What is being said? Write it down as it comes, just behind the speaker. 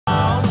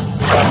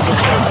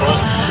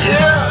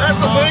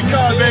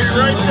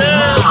right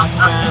there.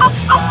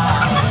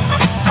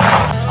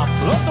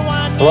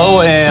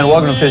 Hello and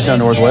welcome to Fish Hunt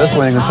Northwest.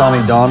 Wayne and Tommy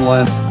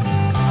Donlin.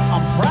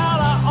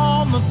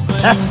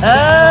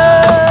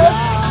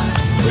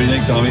 What do you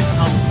think, Tommy?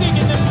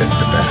 It's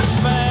the best.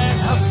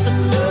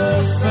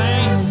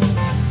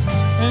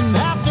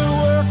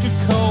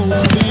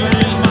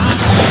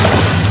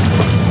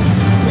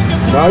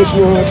 Nice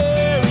one.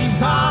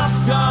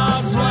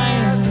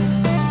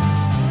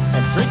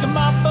 Drinking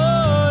my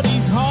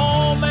buddy's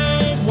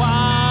homemade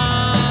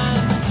wine,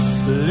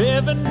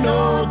 living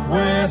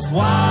Northwest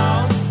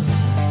wild.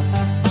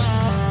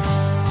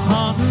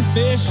 Hunting,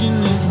 fishing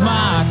is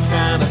my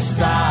kind of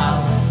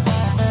style.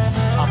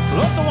 I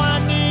float the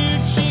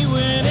Wainuchi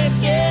when it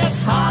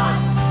gets hot.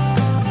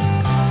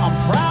 I'm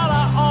proud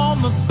of all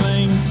the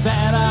things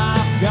that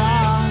I've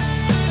got.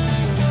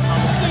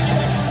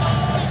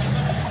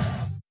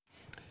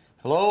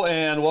 Hello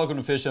and welcome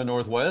to Fish Hunt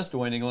Northwest.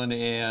 Dwayne England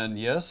and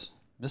yes,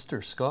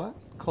 Mr. Scott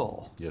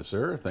Kaul. Yes,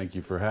 sir. Thank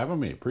you for having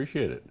me.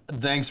 Appreciate it.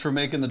 Thanks for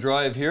making the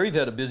drive here. You've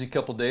had a busy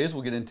couple days.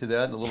 We'll get into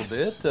that in a little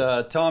bit.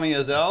 Tommy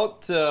is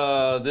out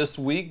this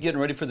week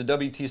getting ready for the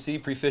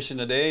WTC pre-fishing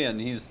today,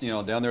 and he's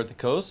down there at the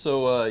coast.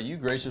 So you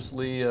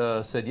graciously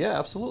said, yeah,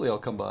 absolutely, I'll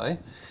come by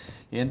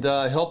and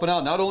helping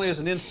out not only as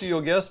an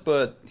in-studio guest,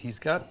 but you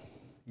got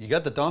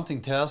the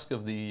daunting task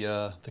of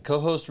the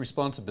co-host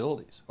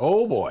responsibilities.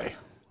 Oh boy.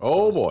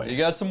 Oh boy. You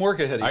got some work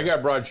ahead of you. I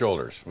got broad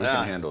shoulders. We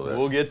can handle this.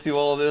 We'll get to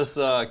all this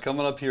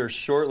coming up here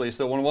shortly.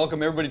 So I want to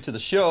welcome everybody to the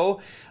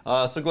show.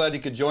 So glad you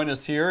could join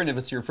us here. And if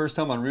it's your first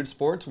time on Root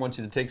Sports, I want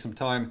you to take some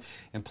time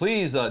and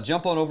please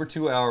jump on over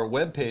to our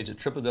webpage at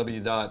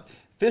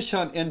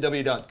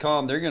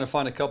www.fishhuntnw.com. There you're going to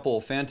find a couple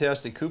of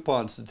fantastic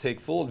coupons to take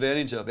full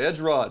advantage of. Edge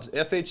rods,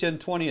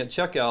 FHN20 at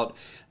checkout.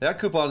 That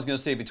coupon is going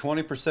to save you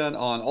 20%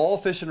 on all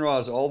fishing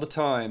rods all the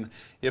time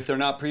if they're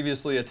not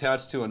previously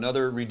attached to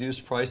another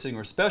reduced pricing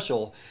or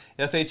special.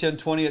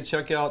 FHN20 at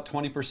checkout,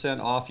 20%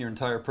 off your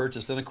entire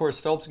purchase. And of course,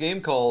 Phelps Game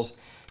Calls.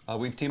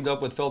 We've teamed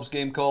up with Phelps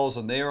Game Calls,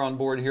 and they are on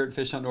board here at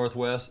Fish Hunt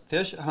Northwest.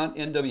 Fish Hunt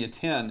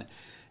NW10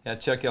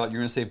 at checkout.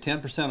 You're going to save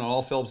 10% on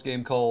all Phelps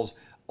Game Calls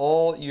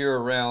all year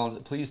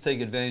round. Please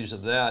take advantage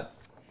of that.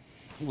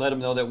 Let them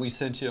know that we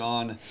sent you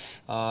on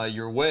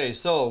your way.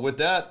 So with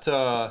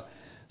that,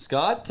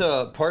 Scott,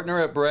 partner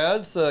at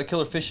Brad's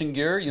Killer Fishing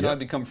Gear. You and I have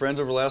become friends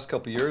over the last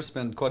couple of years.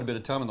 Spent quite a bit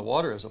of time in the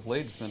water as of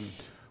late. It's been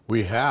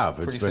We have.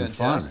 It's been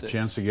fantastic. fun. A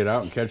chance to get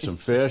out and catch some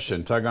fish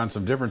and tug on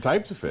some different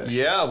types of fish.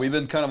 Yeah, we've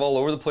been kind of all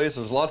over the place.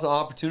 There's lots of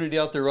opportunity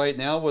out there right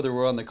now, whether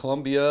we're on the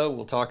Columbia.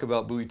 We'll talk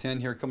about Buoy 10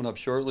 here coming up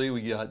shortly.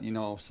 We got,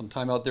 some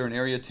time out there in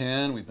Area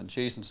 10. We've been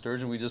chasing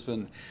sturgeon. We've just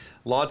been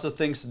lots of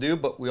things to do,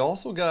 but we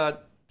also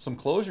got some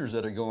closures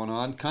that are going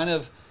on. Kind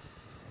of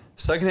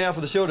second half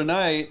of the show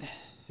tonight.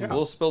 Yeah.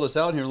 We'll spell this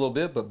out here in a little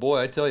bit, but boy,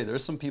 I tell you,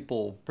 there's some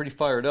people pretty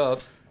fired up.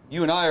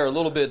 You and I are a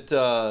little bit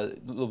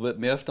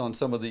miffed on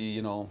some of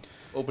the,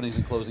 openings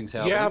and closings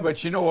happening. Yeah,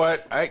 but you know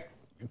what?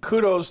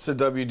 Kudos to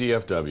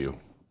WDFW.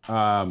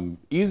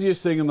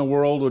 Easiest thing in the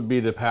world would be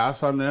to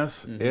pass on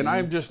this, and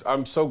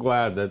I'm so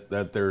glad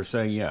that they're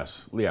saying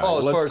yes. Yeah,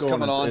 as far as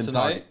coming on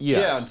tonight?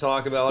 Yeah, and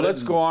talk about it.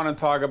 Let's go on and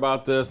talk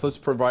about this. Let's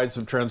provide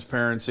some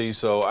transparency.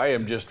 So I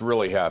am just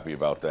really happy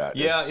about that.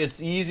 Yeah, it's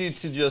easy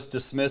to just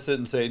dismiss it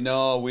and say,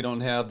 no, we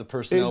don't have the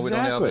personnel, we don't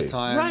have the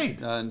time.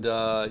 Right. And,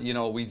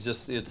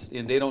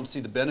 and they don't see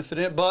the benefit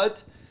in it,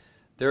 but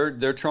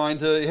they're trying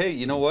to, hey,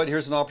 you know what?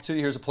 Here's an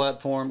opportunity. Here's a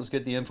platform. Let's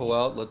get the info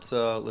out.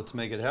 Let's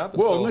make it happen.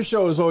 Well, and this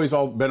show has always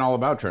been all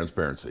about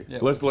transparency. Yeah,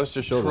 let's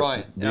just show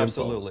the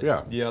absolutely.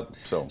 Info. Yeah.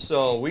 Yep.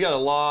 So we got a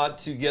lot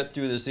to get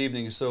through this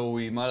evening, so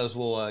we might as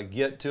well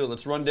get to it.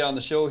 Let's run down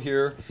the show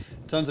here.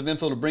 Tons of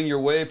info to bring your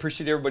way.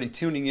 Appreciate everybody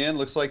tuning in.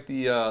 Looks like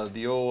the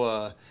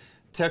old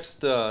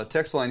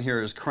text line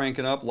here is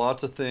cranking up.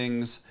 Lots of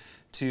things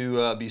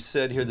to be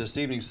said here this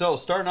evening. So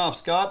starting off,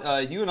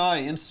 Scott, you and I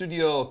in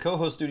studio,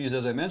 Coho studios,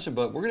 as I mentioned,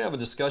 but we're going to have a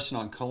discussion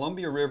on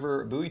Columbia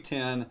River, Buoy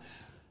 10,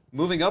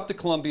 moving up to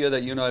Columbia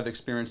that you and I have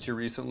experienced here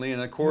recently, and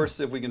of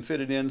course, if we can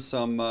fit it in,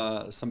 some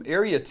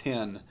Area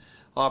 10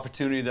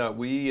 opportunity that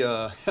we,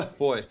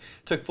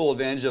 took full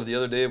advantage of the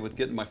other day with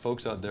getting my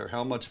folks out there.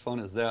 How much fun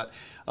is that?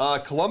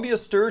 Columbia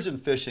Sturgeon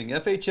Fishing,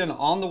 FHN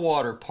on the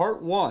Water,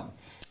 Part 1,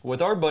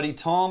 with our buddy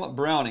Tom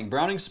Browning,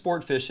 Browning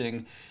Sport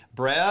Fishing.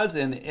 Brad's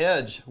and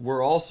Edge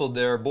were also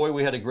there. Boy,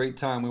 we had a great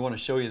time. We want to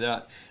show you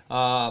that.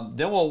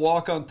 Then we'll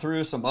walk on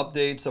through some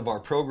updates of our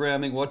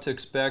programming, what to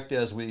expect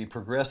as we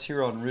progress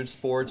here on Root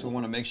Sports. We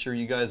want to make sure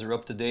you guys are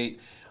up to date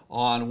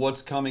on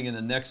what's coming in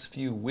the next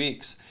few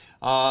weeks.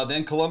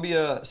 Then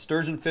Columbia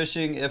Sturgeon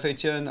Fishing,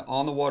 FHN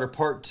on the Water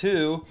Part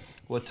 2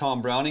 with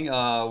Tom Browning.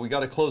 We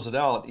got to close it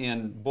out,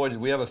 and boy, did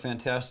we have a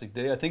fantastic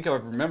day. I think if I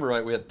remember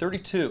right, we had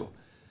 32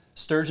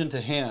 sturgeon to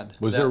hand.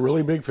 Was there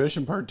really big fish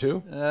in Part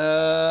 2?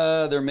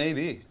 There may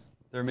be.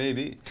 There may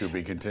be. To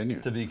be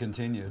continued. To be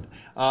continued.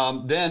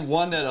 Then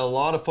one that a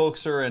lot of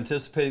folks are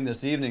anticipating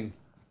this evening,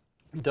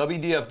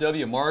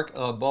 WDFW, Mark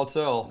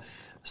Baltzall,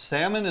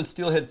 Salmon and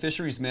Steelhead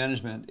Fisheries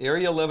Management,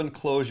 Area 11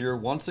 closure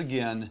once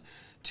again.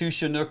 to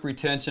Chinook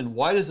Retention.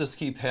 Why does this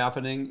keep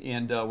happening?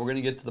 And we're going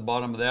to get to the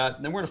bottom of that.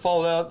 And then we're going to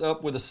follow that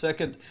up with a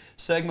second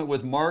segment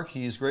with Mark.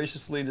 He's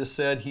graciously just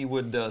said he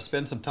would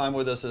spend some time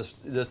with us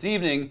this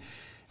evening.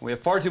 We have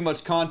far too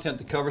much content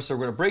to cover, so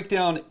we're going to break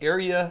down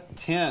Area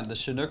 10, the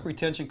Chinook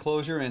Retention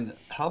closure, and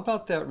how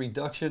about that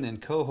reduction in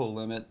Coho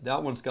limit?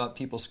 That one's got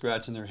people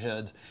scratching their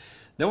heads.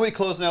 Then we're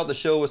closing out the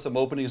show with some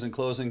openings and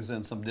closings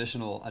and some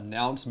additional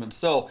announcements.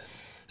 So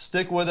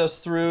stick with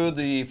us through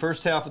the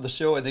first half of the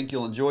show. I think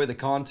you'll enjoy the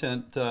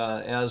content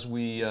as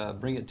we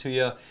bring it to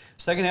you.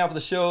 Second half of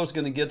the show is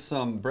going to get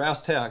some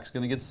brass tacks,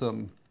 going to get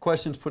some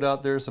questions put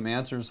out there, some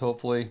answers,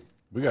 hopefully.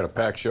 We got a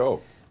packed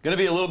show. Going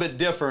to be a little bit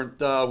different.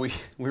 We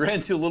ran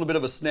into a little bit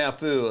of a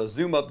snafu. A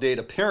Zoom update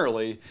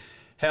apparently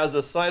has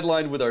us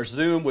sidelined with our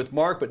Zoom with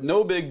Mark, but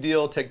no big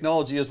deal.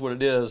 Technology is what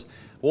it is.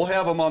 We'll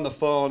have him on the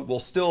phone. We'll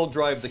still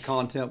drive the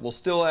content. We'll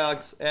still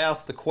ask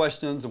the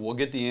questions, and we'll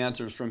get the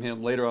answers from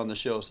him later on the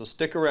show. So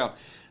stick around.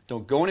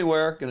 Don't go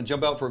anywhere. Going to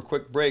jump out for a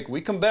quick break. We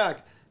come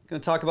back.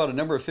 Going to talk about a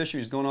number of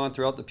fisheries going on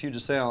throughout the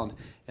Puget Sound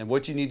and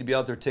what you need to be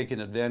out there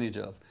taking advantage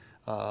of.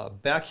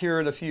 Back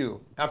here in a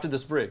few after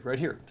this break, right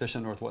here,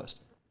 Fishing Northwest.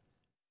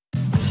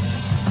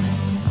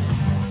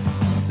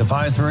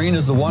 Defiance Marine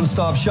is the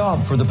one-stop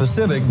shop for the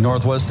Pacific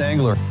Northwest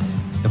angler.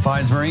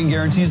 Defiance Marine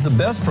guarantees the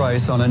best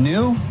price on a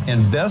new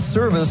and best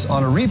service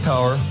on a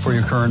repower for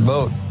your current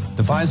boat.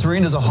 Defiance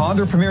Marine is a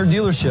Honda Premier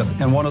dealership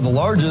and one of the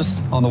largest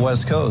on the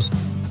West Coast.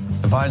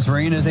 Defiance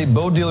Marine is a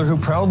boat dealer who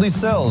proudly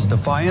sells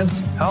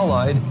Defiance,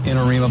 Allied, and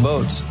Arima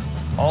boats.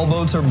 All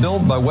boats are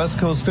built by West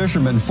Coast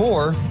fishermen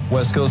for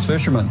West Coast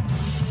fishermen.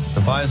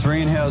 Defiance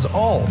Marine has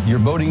all your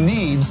boating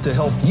needs to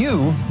help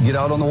you get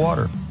out on the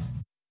water.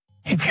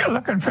 If you're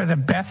looking for the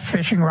best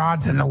fishing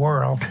rods in the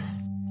world,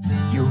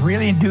 you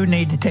really do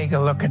need to take a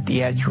look at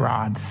the Edge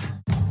rods.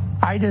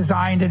 I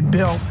designed and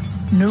built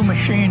new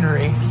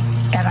machinery,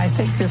 and I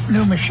think this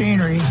new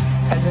machinery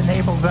has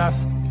enabled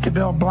us to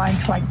build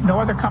blanks like no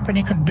other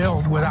company can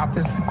build without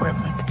this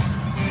equipment.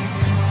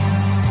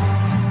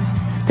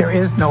 There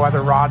is no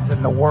other rods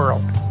in the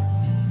world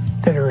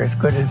that are as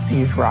good as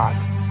these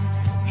rods.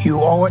 You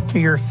owe it to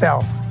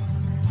yourself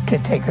to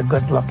take a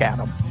good look at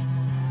them.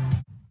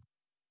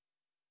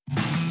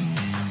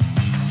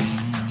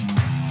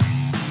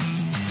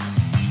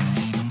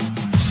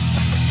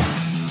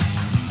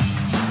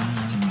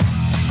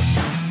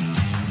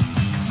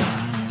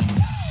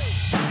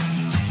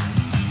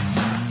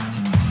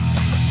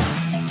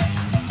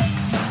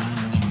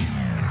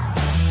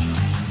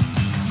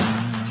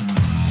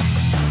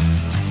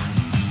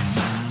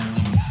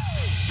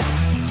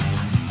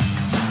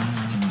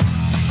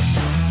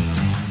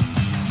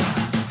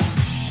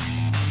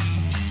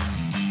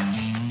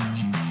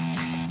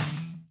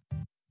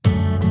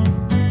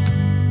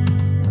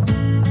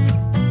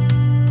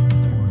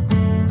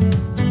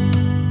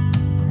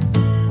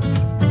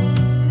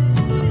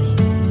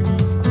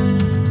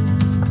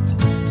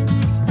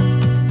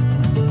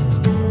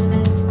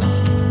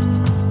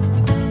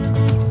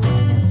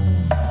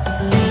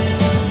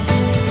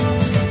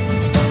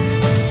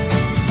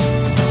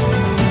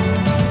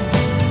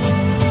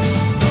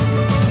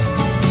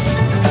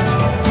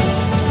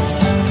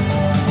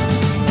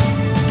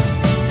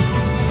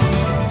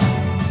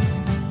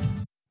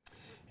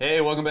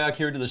 Welcome back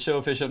here to the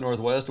show, Fish Up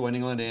Northwest, Duane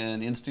England,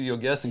 and in-studio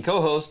guest and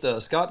co-host,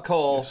 Scott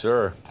Kaul. Yes,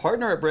 sir.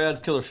 Partner at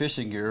Brad's Killer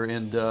Fishing Gear,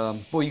 and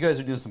boy, you guys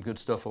are doing some good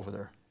stuff over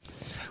there.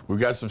 We've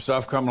got some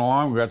stuff coming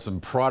along. We've got some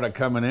product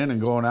coming in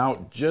and going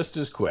out just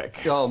as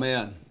quick. Oh,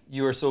 man,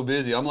 you are so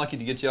busy. I'm lucky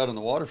to get you out on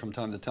the water from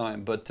time to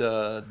time, but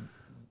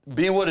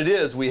being what it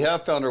is, we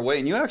have found our way,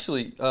 and you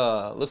actually,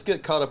 let's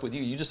get caught up with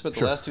you. You just spent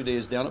the last 2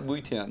 days down at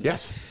Buoy 10.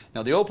 Yes.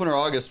 Now, the opener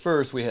August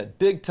 1st, we had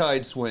big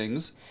tide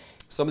swings.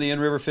 Some of the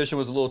in-river fishing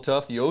was a little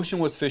tough. The ocean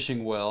was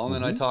fishing well, and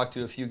then I talked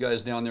to a few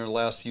guys down there the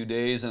last few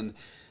days, and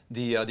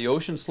the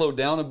ocean slowed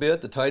down a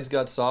bit. The tides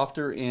got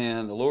softer,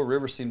 and the lower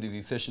river seemed to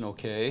be fishing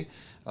okay.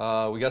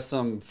 We got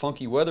some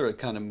funky weather that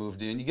kind of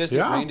moved in. You guys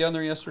get rain down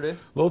there yesterday? A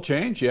little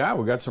change, yeah.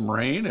 We got some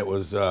rain. It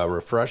was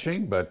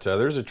refreshing, but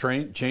there's a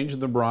change in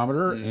the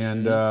barometer,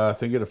 and I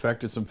think it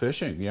affected some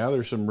fishing. Yeah,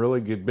 there's some really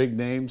good big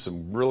names,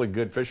 some really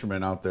good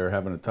fishermen out there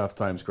having a tough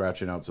time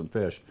scratching out some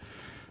fish.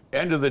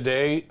 End of the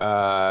day,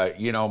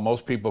 you know,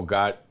 most people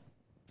got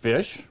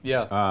fish.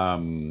 Yeah.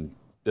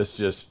 It's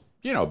just,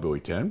 you know, Buoy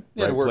 10,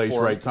 Yeah, right place,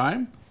 right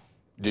time.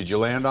 Did you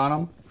land on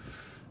them?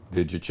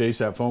 Did you chase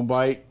that foam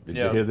bite? Did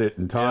you hit it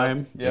in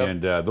time? Yep.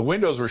 And the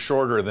windows were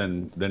shorter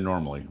than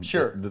normally.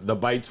 Sure. The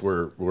bites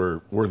were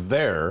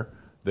there.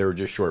 They were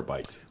just short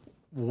bites.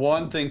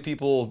 One thing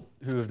people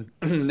who've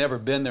never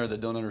been there that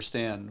don't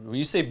understand, when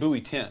you say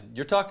Buoy 10,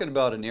 you're talking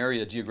about an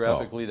area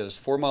geographically that is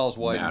 4 miles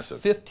wide,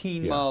 massive.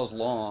 15 miles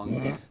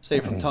long,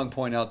 say from Tongue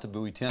Point out to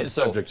Buoy 10. It's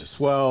subject to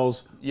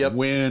swells,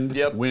 wind,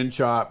 wind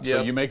chop.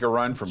 So you make a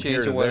run from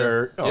here to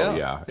there. Oh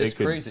yeah, it's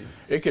crazy.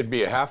 It could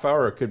be a half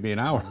hour. It could be an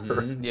hour.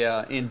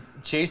 Yeah, and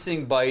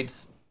chasing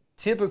bites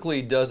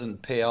typically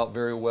doesn't pay out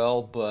very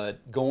well,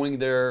 but going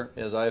there,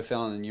 as I have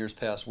found in years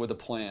past, with a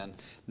plan,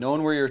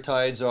 knowing where your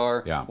tides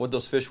are, what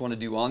those fish want to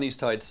do on these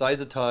tides, size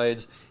of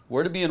tides,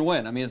 where to be and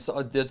when. I mean,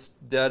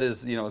 that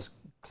is, you know, it's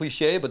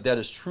cliche, but that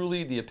is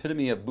truly the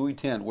epitome of buoy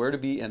 10, where to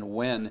be and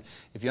when.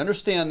 If you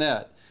understand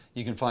that,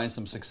 you can find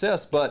some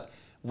success. But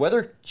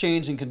weather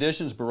change and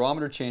conditions,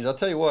 barometer change. I'll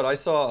tell you what, I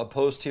saw a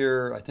post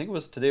here, I think it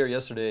was today or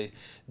yesterday,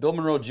 Bill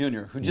Monroe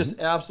Jr., who just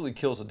absolutely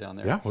kills it down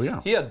there. Yeah, well,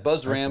 yeah. He had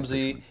Buzz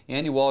Ramsey,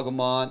 Andy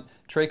Walgamont,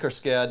 Trey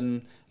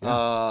Carskadden,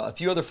 a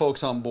few other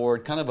folks on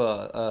board, kind of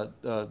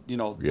a you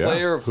know,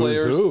 player of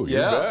players.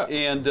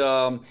 And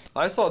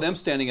I saw them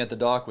standing at the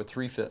dock with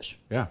 3 fish.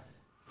 Yeah.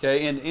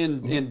 Okay, and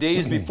in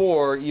days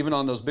before, even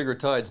on those bigger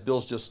tides,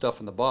 Bill's just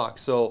stuffing the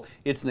box. So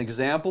it's an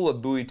example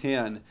of buoy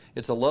 10.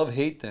 It's a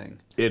love-hate thing.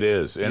 It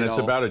is, and it's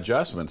about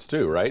adjustments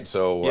too, right?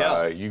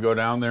 So you go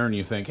down there and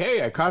you think,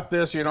 hey, I caught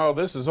this, you know,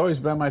 this has always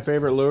been my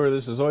favorite lure.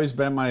 This has always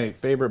been my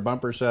favorite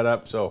bumper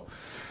setup. So,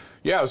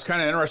 yeah, it was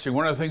kind of interesting.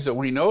 One of the things that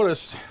we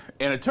noticed,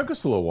 and it took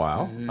us a little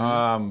while,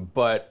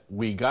 but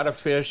we got a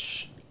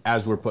fish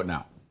as we're putting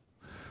out.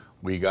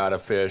 We got a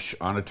fish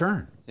on a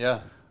turn. Yeah.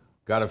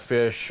 Got a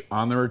fish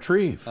on the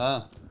retrieve.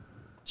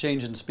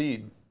 Change in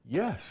speed.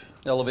 Yes.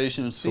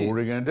 Elevation and speed. So what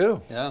are we going to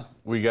do? Yeah.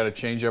 We got to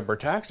change up our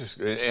tactics.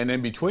 And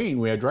in between,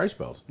 we had dry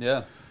spells.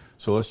 Yeah.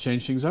 So let's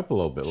change things up a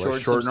little bit.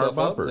 Let's shorten our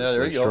bumpers. Yeah,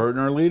 let's shorten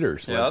our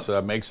leaders. Yep.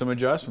 Let's make some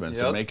adjustments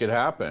and make it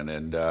happen.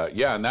 And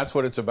yeah, and that's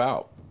what it's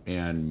about.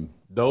 And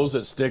those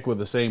that stick with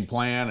the same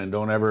plan and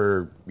don't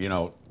ever, you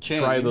know,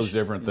 try those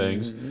different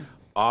things,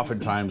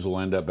 oftentimes will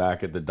end up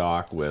back at the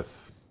dock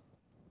with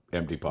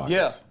empty pockets.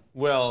 Yeah.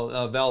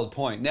 Well, valid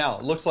point. Now,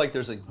 it looks like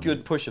there's a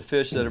good push of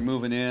fish that are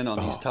moving in on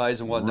these tides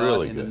and whatnot.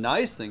 Really and good. The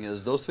nice thing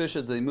is those fish,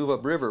 as they move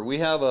upriver, we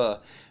have a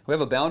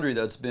boundary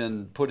that's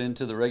been put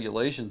into the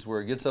regulations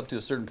where it gets up to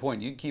a certain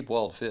point. You can keep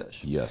wild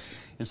fish.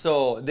 Yes. And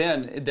so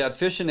then that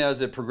fishing,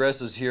 as it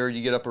progresses here,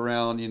 you get up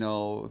around, you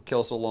know,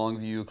 Kelso,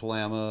 Longview,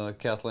 Kalama,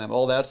 Cathlama,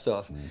 all that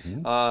stuff.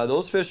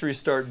 Those fisheries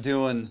start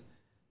doing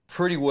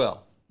pretty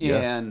well.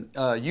 Yes.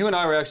 And you and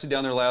I were actually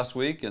down there last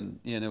week,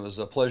 and it was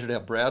a pleasure to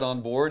have Brad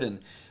on board.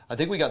 And I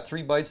think we got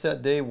 3 bites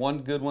that day. One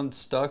good one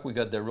stuck. We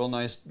got that real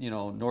nice, you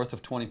know, north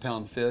of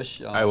 20-pound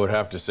fish. I would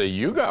have to say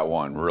you got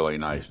one really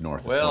nice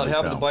north of 20-pound Well, it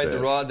happened to bite the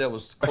rod that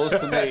was close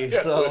to me.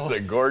 So, it was a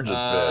gorgeous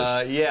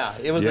fish. Yeah,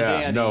 it was a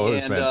dandy. No, it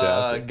was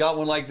fantastic. Got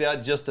one like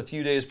that just a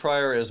few days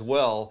prior as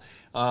well.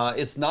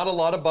 It's not a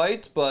lot of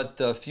bites, but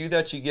the few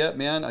that you get,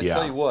 man, I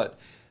tell you what,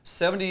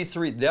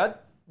 73,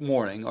 that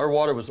morning, our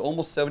water was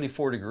almost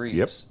 74 degrees.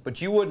 Yep.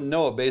 But you wouldn't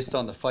know it based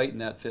on the fight in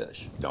that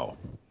fish. No.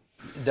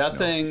 That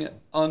thing,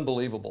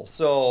 unbelievable.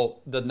 So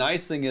the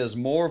nice thing is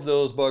more of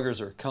those buggers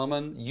are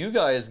coming. You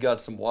guys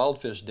got some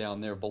wild fish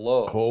down there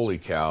below. Holy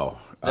cow.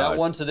 That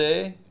one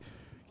today,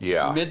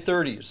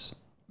 Mid-30s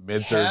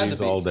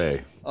mid-30s. all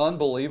day.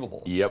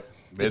 Unbelievable. Yep.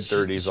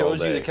 Mid-30s all day.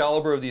 Shows you the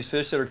caliber of these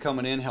fish that are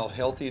coming in, how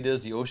healthy it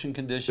is, the ocean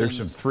conditions. There's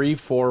some 3,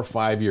 4,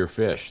 5-year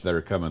fish that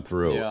are coming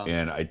through. Yeah.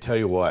 And I tell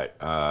you what,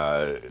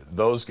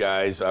 those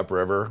guys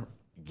upriver,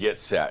 get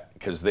set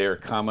because they're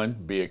coming.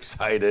 Be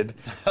excited.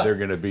 They're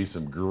going to be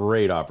some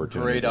great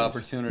opportunities. Great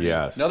opportunity.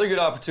 Yes. Another good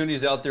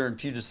opportunities out there in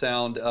Puget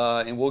Sound,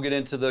 and we'll get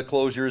into the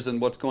closures and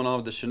what's going on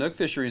with the Chinook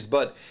fisheries.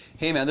 But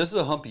hey, man, this is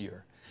a humpy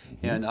year.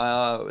 And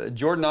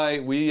Jordan and I,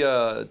 we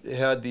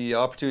had the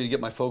opportunity to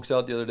get my folks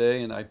out the other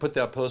day, and I put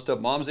that post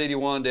up. Mom's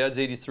 81, Dad's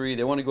 83.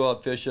 They want to go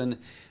out fishing.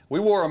 We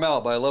wore them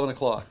out by 11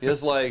 o'clock.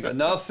 It's like,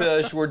 enough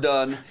fish, we're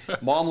done.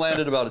 Mom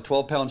landed about a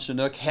 12-pound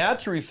Chinook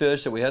hatchery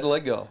fish that we had to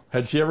let go.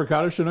 Had she ever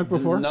caught a Chinook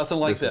before? Nothing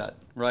like that,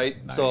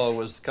 right? Nice. So it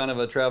was kind of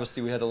a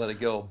travesty. We had to let it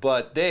go.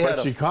 But they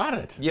had she caught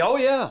it. Yeah, oh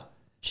yeah.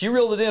 She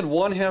reeled it in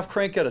 1/2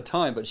 crank at a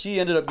time, but she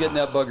ended up getting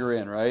that bugger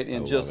in, right?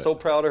 And just so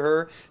proud of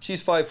her.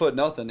 She's 5 foot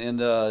nothing,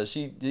 and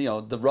she, you know,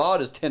 the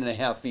rod is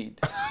 10.5 feet.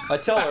 I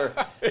tell her,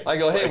 I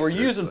go, hey, we're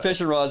using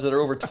fishing rods that are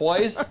over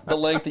twice the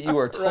length that you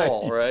are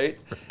tall, right?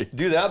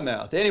 Do that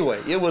math. Anyway,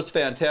 it was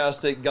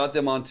fantastic. Got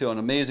them onto an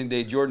amazing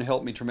day. Jordan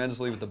helped me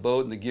tremendously with the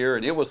boat and the gear,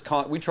 and it was.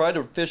 We tried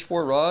to fish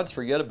 4 rods.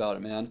 Forget about it,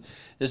 man.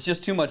 It's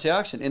just too much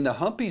action. And the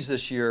humpies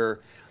this year,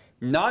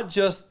 not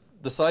just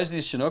the size of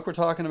these Chinook we're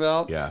talking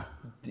about. Yeah.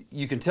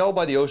 You can tell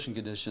by the ocean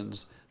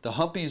conditions, the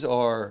humpies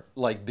are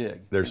like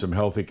big. There's some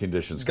healthy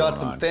conditions going on. Got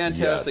some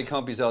fantastic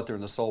humpies out there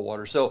in the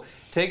saltwater. So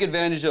take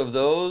advantage of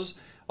those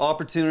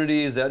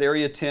opportunities, that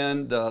Area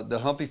 10, the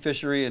humpy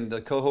fishery and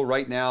the Coho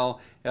right now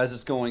as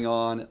it's going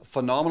on.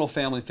 Phenomenal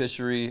family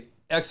fishery.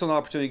 Excellent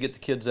opportunity to get the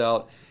kids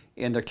out.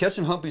 And they're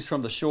catching humpies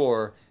from the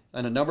shore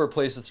in a number of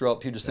places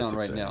throughout Puget Sound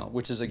right now,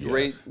 which is a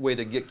great way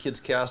to get kids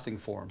casting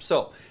for them.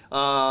 So,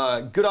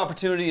 good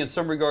opportunity in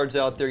some regards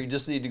out there. You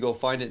just need to go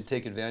find it and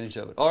take advantage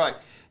of it. All right,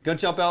 going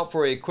to jump out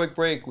for a quick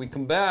break. We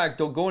come back,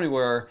 don't go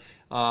anywhere.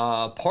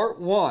 Part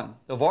 1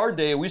 of our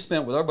day we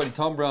spent with our buddy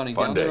Tom Browning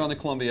down there on the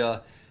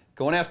Columbia,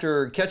 going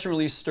after catch and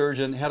release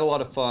sturgeon. Had a lot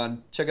of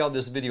fun. Check out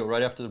this video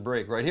right after the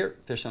break, right here,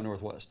 Fish on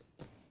Northwest.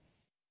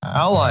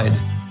 Allied,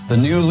 the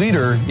new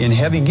leader in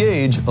heavy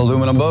gauge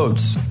aluminum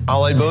boats.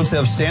 Allied boats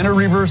have standard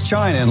reverse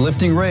chine and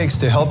lifting rakes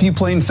to help you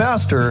plane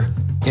faster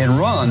and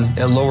run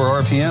at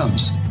lower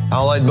RPMs.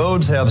 Allied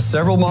Boats have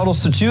several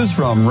models to choose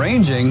from,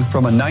 ranging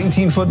from a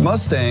 19-foot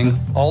Mustang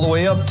all the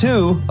way up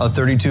to a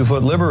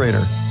 32-foot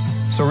Liberator.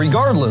 So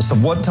regardless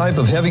of what type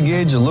of heavy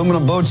gauge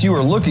aluminum boats you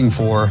are looking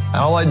for,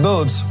 Allied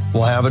Boats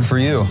will have it for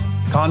you.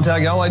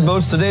 Contact Allied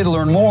Boats today to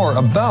learn more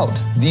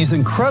about these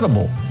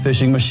incredible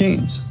fishing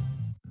machines.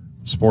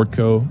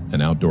 Sportco,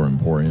 an outdoor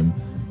emporium,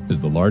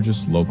 is the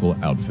largest local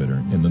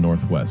outfitter in the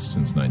Northwest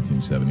since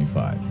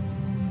 1975,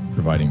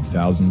 providing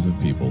thousands of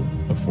people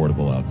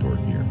affordable outdoor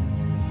gear.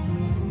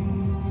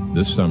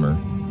 This summer,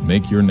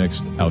 make your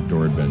next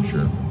outdoor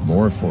adventure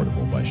more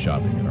affordable by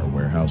shopping at our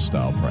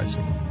warehouse-style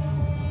pricing.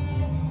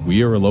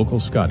 We are a local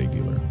Scotty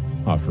dealer,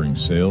 offering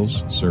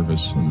sales,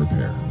 service, and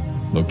repair.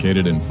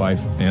 Located in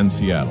Fife and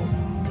Seattle,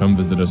 come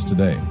visit us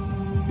today.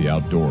 The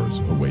outdoors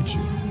await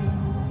you.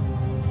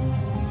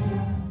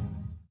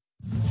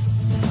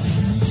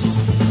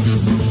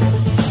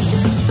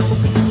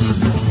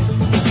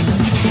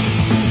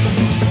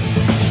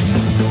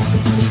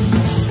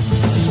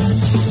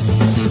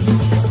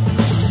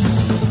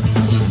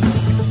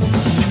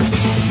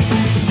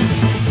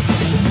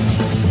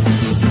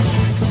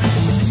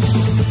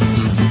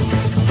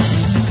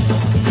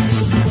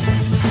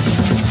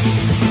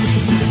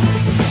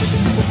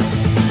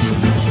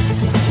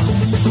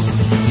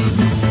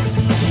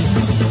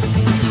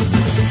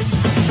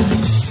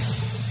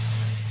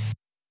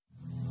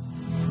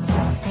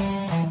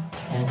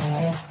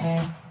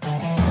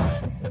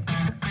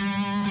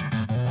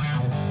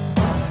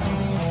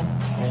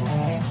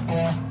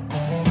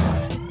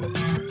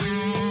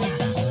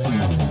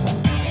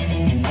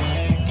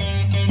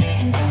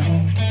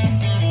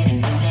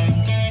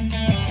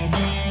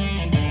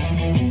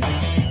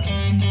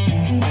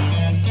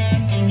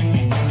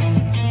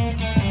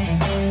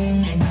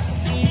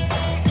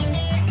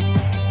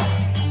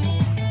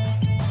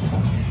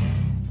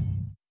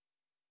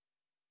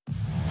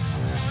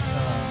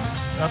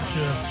 Up to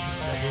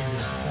that age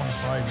of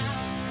 25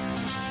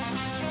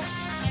 years.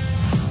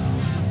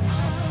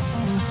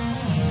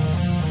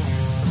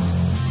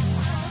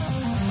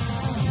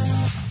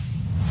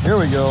 Here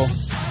we go.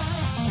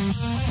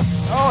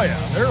 Oh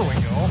yeah, there we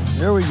go.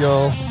 Here we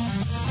go.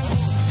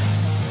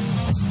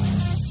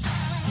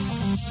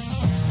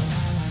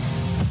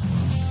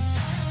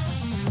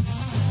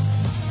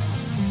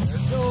 There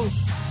it goes.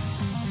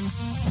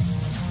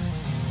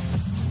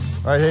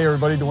 All right, hey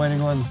everybody, Duane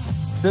England.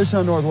 Fish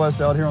Hunt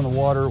Northwest out here on the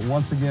water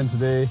once again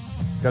today.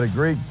 Got a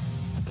great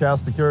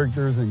cast of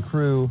characters and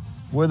crew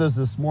with us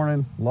this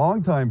morning.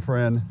 Longtime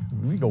friend,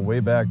 we go way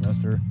back,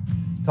 mister.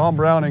 Tom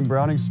Browning,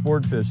 Browning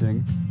Sport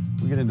Fishing.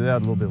 We'll get into that a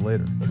little bit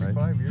later. 35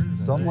 right?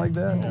 years. Something like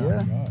that, oh yeah.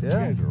 My God.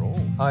 Yeah. You guys are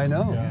old. I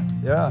know,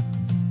 yeah.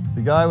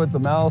 The guy with the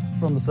mouth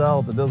from the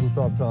south that doesn't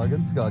stop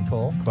talking, Scott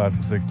Kaul. Class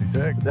of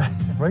 66.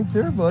 Right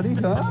there, buddy,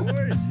 huh?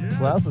 Boy, yes.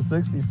 Class of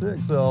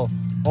 66. So,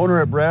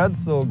 owner at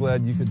Brad's, so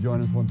glad you could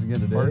join us once again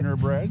today. Partner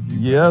Brad's.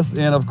 Yes,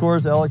 and of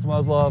course, Alex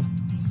Maslov,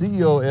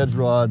 CEO Edge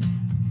Rods.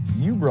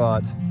 You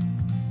brought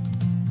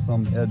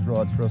some Edge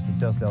rods for us to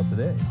test out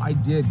today. I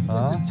did. You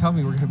guys didn't tell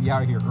me we're going to be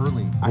out here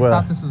early. I Well-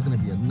 thought this was going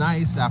to be a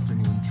nice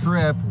afternoon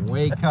trip,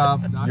 wake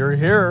up. You're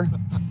here.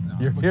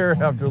 You're here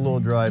after a little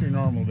drive. Your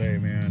normal day,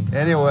 man.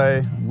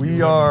 Anyway,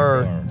 we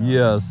are,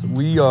 yes,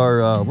 we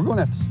are, we're going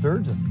after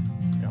sturgeon.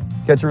 Yeah.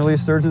 Catch and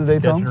release sturgeon today,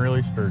 Tom? Catch and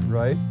release sturgeon.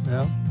 Right,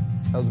 yeah.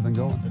 How's it been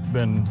going? It's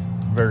been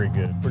very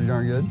good. Pretty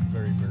darn good.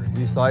 Very, very Any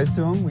good. size to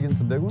them? We getting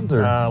some big ones?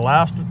 Or?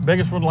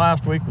 Biggest one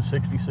last week was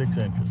 66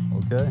 inches.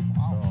 Okay,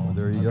 so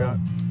there you I've go. got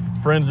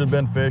friends have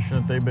been fishing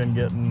it. They've been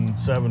getting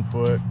 7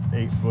 foot,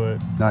 8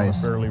 foot Nice.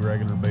 on a fairly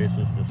regular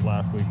basis. Just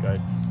last week I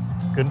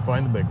couldn't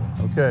find the big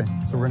one. Okay,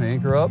 so we're gonna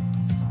anchor up.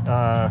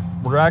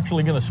 We're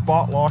actually going to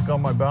spot lock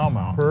on my bow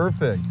mount.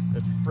 Perfect.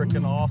 It's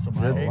freaking awesome.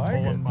 I hate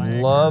pulling my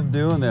anchor. Love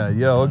doing that.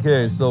 Yeah.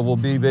 Okay. So we'll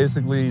be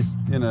basically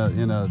in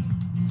a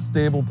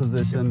stable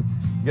position,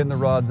 getting the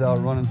rods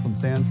out, running some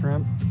sand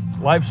shrimp.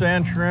 Live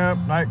sand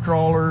shrimp, night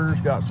crawlers,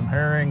 got some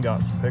herring,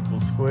 got some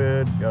pickled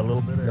squid, got a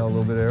little bit of Got a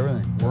little bit of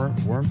everything.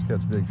 Worms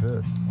catch big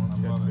fish.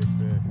 Big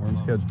fish.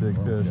 Worms catch big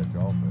fish. Catch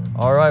all fish.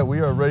 All right, we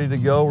are ready to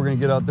go. We're gonna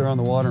get out there on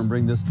the water and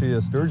bring this to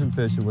you. Sturgeon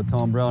fishing with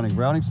Tom Browning,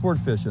 Browning Sport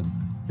Fishing.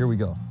 Here we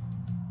go.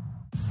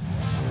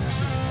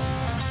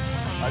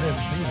 I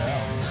didn't see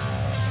that.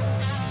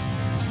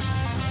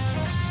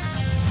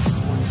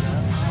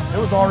 It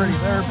was already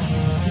there, but you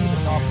can see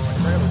the top of my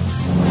trailer.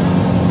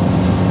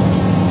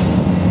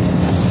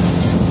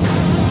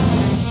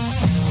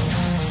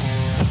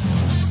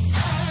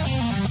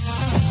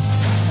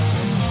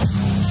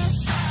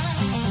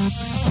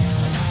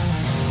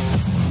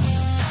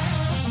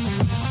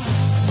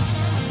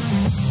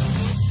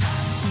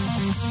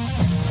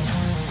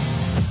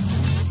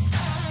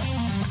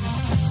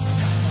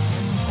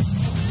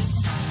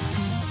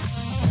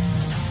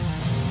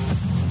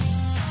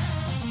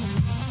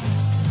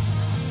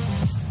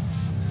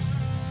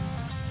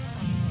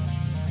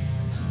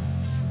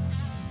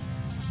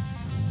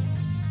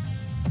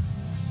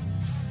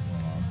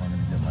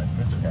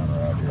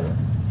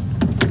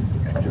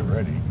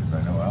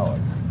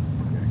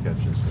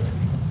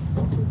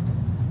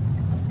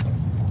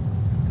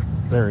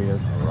 There he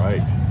is. All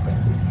right.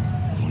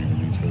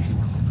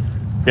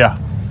 Yeah,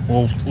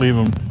 we'll leave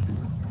him.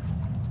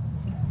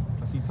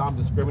 I see Tom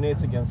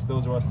discriminates against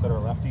those of us that are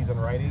lefties and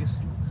righties.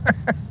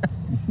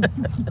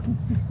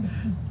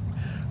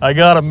 I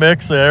got a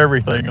mix of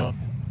everything on.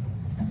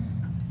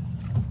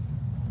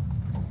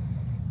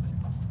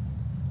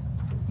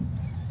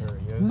 There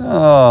he is.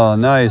 Oh,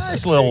 nice.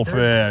 Nice little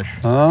fish.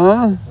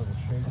 Huh? Little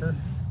shaker.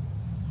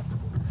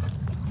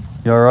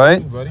 You all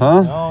right? Buddy.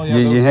 Huh? Oh, yeah,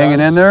 you those hanging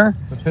guys. in there?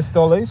 The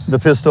pistoles? The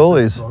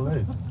pistoles.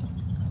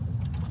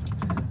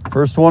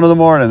 First one of the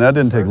morning. That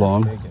didn't take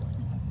long. Take it.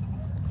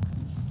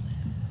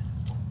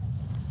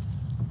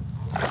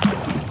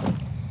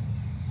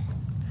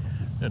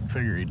 Didn't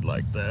figure he'd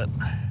like that.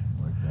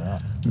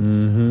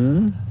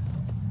 Mm-hmm.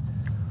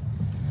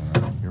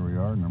 All right, here we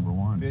are, number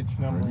one. Fish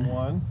number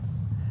one.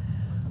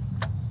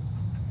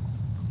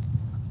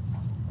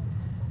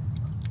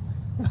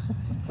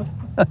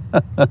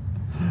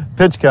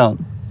 Pitch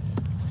count.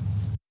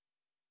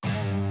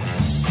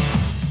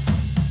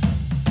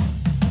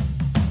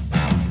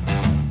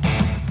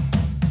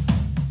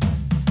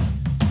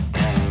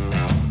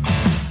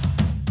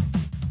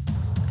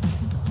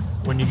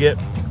 When you get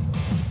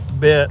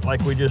bit like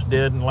we just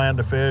did and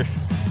land a fish,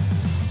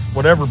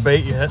 whatever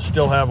bait you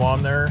still have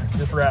on there,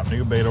 just wrap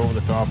new bait over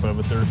the top of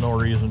it. There's no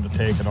reason to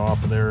take it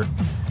off of there.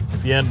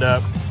 If you end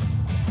up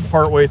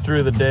partway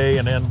through the day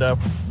and end up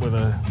with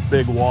a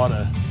big wad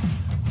of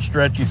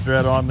stretchy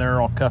thread on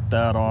there, I'll cut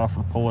that off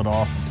or pull it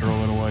off and throw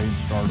it away and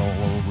start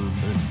all over.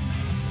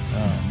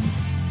 But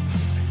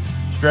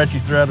stretchy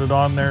threaded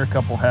on there, a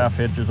couple half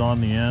hitches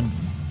on the end,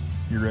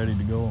 you're ready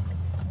to go.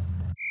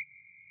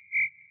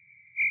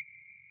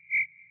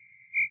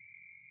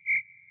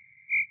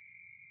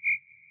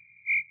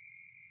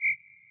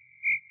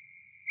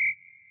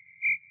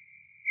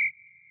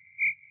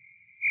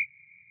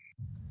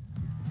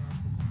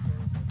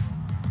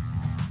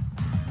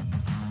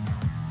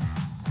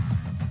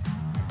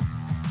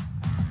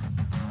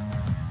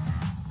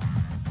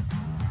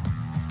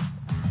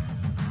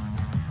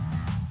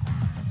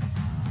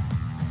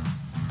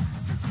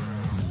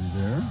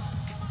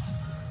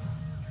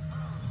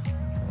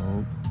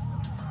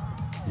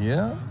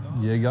 Yeah,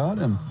 you got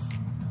him.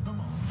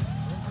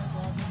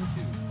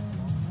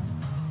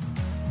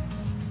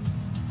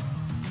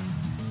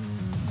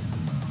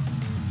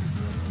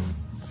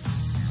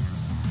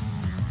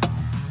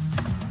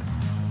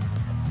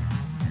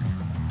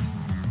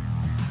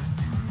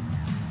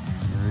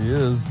 There he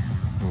is,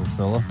 little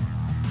fella.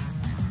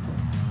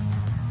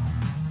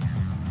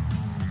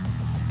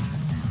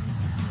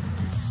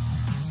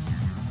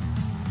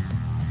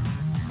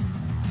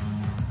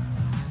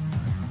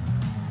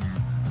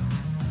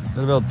 Is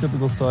that about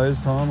typical size,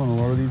 Tom, on a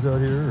lot of these out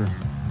here? Or?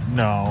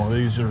 No,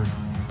 these are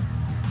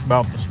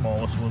about the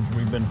smallest ones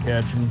we've been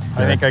catching.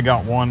 Okay. I think I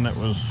got one that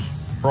was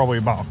probably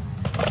about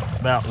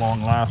that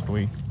long last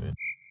week.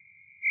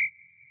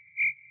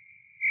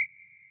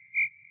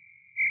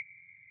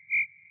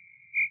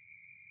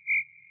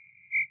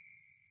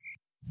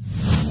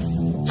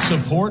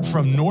 Support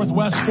from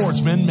Northwest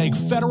Sportsmen make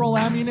Federal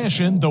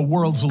Ammunition the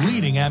world's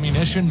leading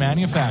ammunition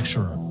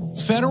manufacturer.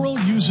 Federal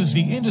uses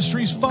the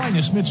industry's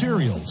finest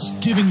materials,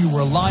 giving you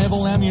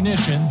reliable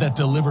ammunition that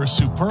delivers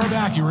superb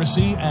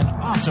accuracy and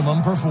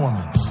optimum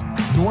performance.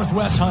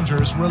 Northwest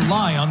hunters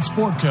rely on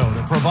Sportco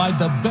to provide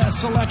the best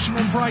selection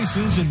and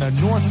prices in the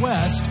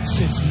Northwest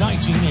since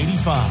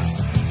 1985.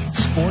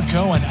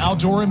 Sportco and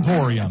Outdoor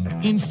Emporium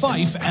in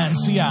Fife and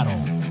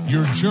Seattle.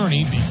 Your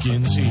journey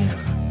begins here.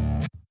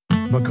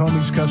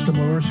 McCombie's Custom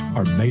Lures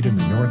are made in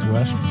the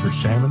Northwest for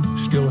salmon,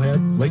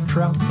 steelhead, lake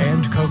trout,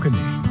 and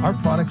kokanee. Our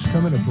products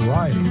come in a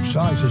variety of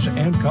sizes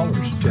and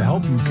colors to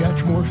help you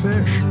catch more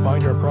fish.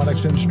 Find our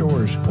products in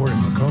stores or at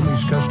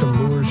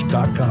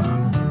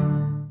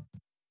McCombie'sCustomLures.com.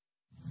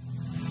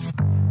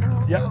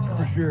 Yep,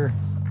 for sure.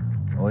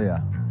 Oh yeah,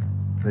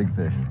 big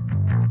fish.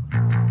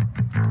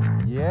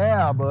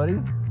 Yeah,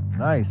 buddy.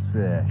 Nice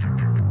fish.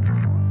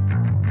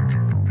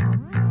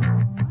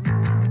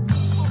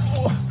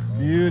 Oh,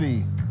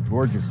 beauty.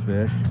 Gorgeous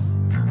fish.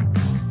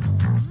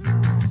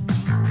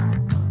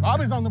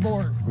 Bobby's on the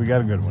board. We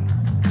got a good one.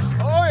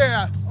 Oh,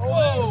 yeah.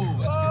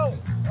 Oh,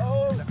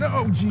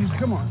 oh, geez,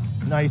 come on.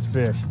 Nice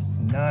fish.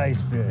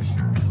 Nice fish.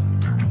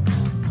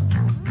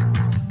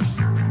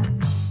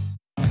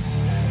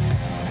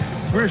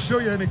 We're going to show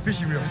you how to make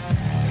fishing reels.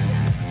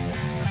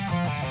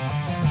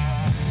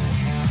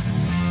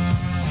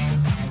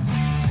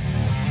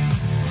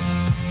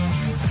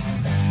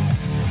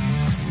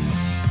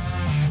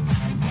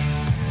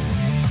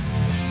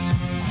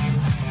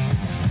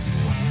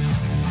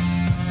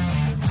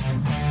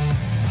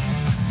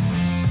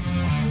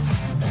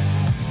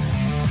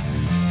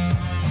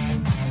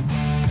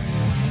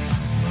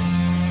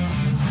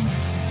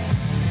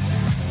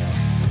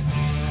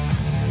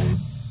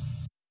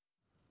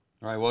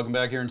 All right, welcome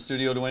back here in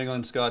studio,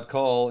 Duane Scott,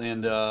 Kaul,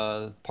 and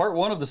part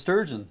one of the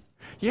Sturgeon.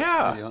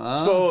 Yeah.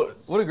 So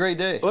what a great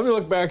day. Let me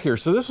look back here.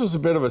 So this was a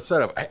bit of a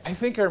setup. I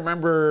think I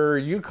remember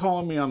you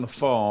calling me on the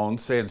phone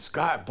saying,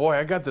 Scott, boy,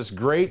 I got this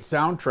great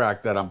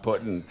soundtrack that I'm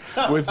putting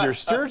with your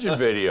sturgeon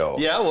video.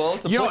 Yeah, well,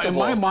 it's applicable. In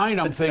my mind,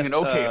 I'm thinking,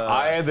 okay,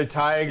 Eye of the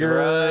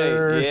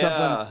Tiger or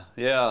something.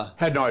 Yeah.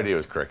 Had no idea it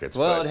was crickets.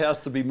 Well, it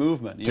has to be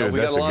movement. You dude, know, we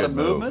got a lot of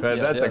movement.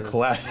 That's a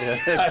classic.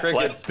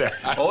 Crickets.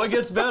 Oh, it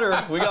gets better.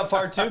 We got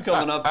part 2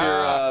 coming up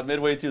here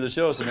midway through the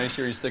show, so make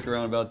sure you stick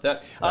around about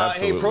that.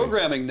 Hey,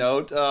 programming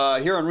note,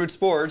 here on Root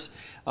Sports,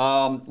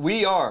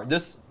 we are,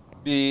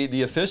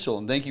 the official,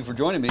 and thank you for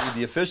joining me,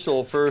 the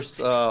official first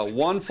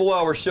 1 full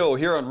hour show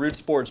here on Root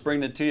Sports,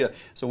 bringing it to you.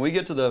 So when we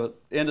get to the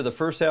end of the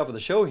first half of the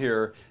show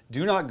here,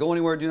 do not go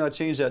anywhere, do not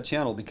change that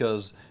channel,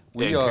 because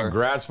we are...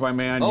 Congrats, my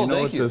man. You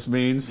know what this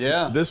means?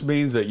 Yeah. This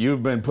means that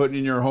you've been putting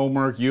in your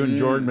homework. You and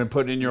Jordan been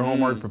putting in your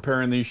homework,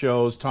 preparing these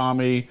shows.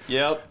 Tommy,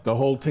 the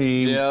whole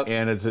team,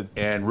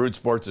 and Root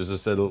Sports has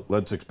just said,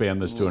 let's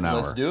expand this to an hour.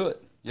 Let's do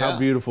it. Yeah. How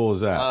beautiful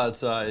is that?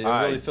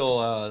 I really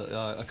feel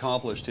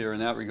accomplished here in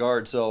that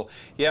regard. So,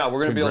 yeah, we're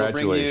going to be able to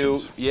bring you,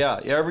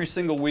 every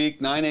single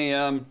week, 9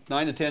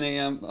 to 10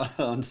 a.m.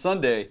 on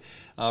Sunday,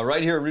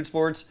 right here at Root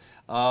Sports,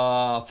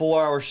 full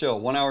hour show,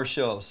 1 hour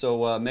show.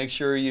 So make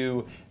sure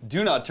you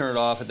do not turn it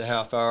off at the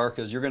half hour,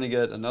 because you're going to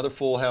get another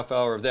full half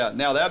hour of that.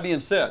 Now, that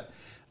being said,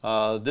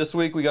 this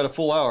week we got a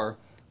full hour.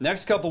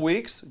 Next couple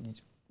weeks,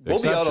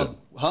 we'll be out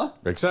on,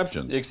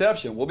 Exception.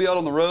 We'll be out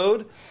on the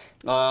road.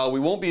 We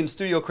won't be in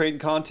studio creating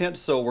content,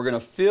 so we're going to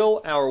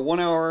fill our 1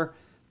 hour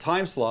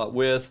time slot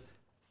with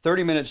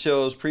 30-minute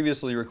shows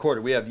previously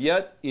recorded. We have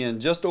yet in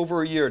just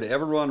over a year to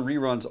ever run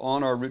reruns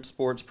on our Root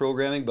Sports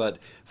programming,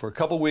 but for a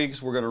couple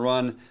weeks we're going to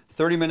run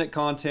 30-minute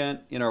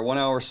content in our 1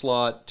 hour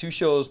slot, 2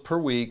 shows per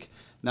week,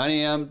 9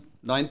 a.m.,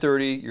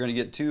 9:30. You're going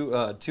to get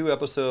two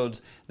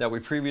episodes that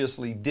we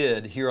previously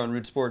did here on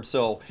Root Sports.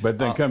 So, but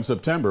then come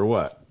September,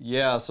 what?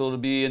 Yeah, so it'll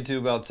be into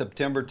about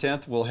September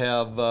 10th. We'll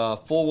have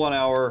full 1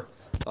 hour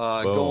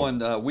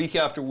going week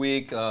after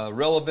week,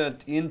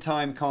 relevant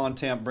in-time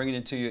content, bringing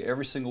it to you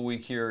every single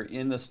week here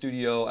in the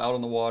studio, out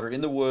on the water, in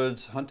the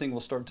woods. Hunting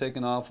will start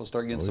taking off. We'll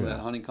start getting some of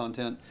that hunting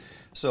content.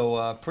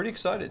 So pretty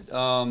excited.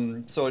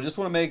 So I just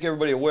want to make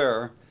everybody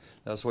aware.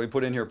 That's why we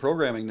put in here a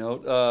programming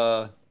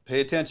note. Pay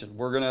attention.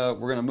 We're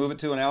gonna move it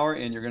to an hour,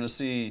 and you're gonna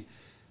see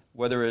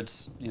whether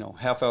it's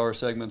half-hour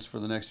segments for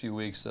the next few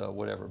weeks,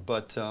 whatever.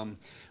 But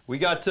we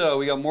got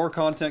more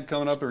content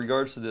coming up in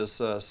regards to this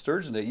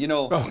Sturgeon Day.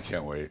 Oh,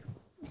 can't wait.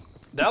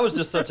 That was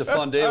just such a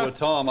fun day with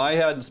Tom.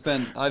 I've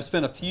spent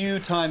a few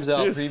times out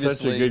previously. He's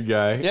such a good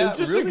guy. Yeah, it's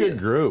just really a good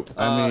group.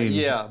 I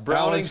mean,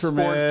 Browning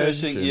Sport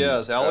Fishing.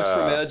 Yes, Alex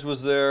from Edge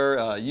was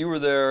there. You were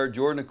there.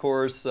 Jordan, of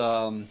course.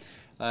 And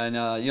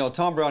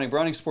Tom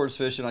Browning Sports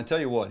Fishing. I tell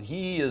you what,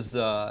 he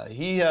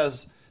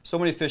has so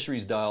many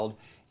fisheries dialed.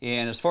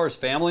 And as far as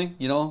family,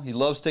 he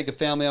loves to take a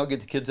family out,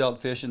 get the kids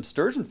out fishing.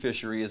 Sturgeon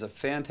fishery is a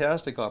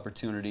fantastic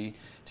opportunity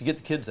to get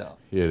the kids out.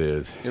 It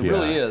is. It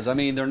really is. I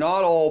mean, they're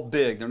not all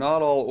big. They're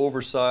not all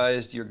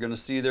oversized. You're going to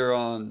see there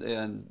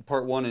in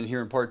part 1 and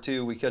here in part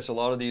 2, we catch a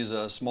lot of these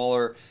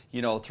smaller,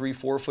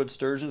 3-4 foot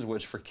sturgeons,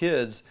 which for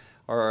kids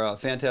are a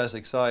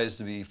fantastic size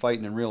to be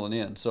fighting and reeling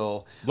in.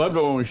 So loved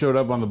it when we showed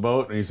up on the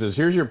boat and he says,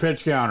 "Here's your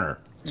pitch counter."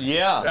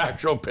 Yeah.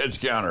 Actual pitch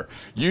counter.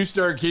 You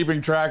start keeping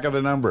track of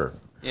the number.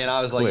 And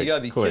I was like, you got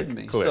to be kidding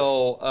me.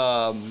 So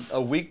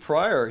a week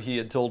prior, he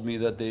had told me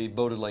that they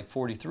boated like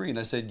 43. And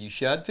I said, "You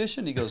shad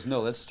fishing?" He goes,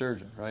 "No, that's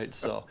sturgeon," right?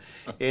 So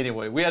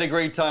anyway, we had a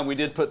great time. We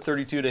did put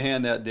 32 to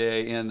hand that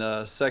day. And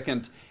the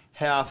second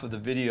half of the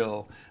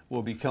video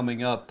will be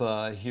coming up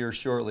here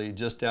shortly,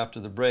 just after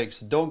the break.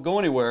 So don't go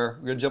anywhere.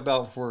 We're going to jump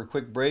out for a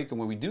quick break. And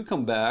when we do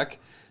come back,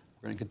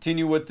 we're going to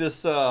continue with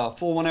this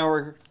full 1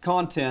 hour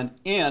content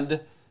and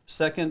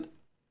second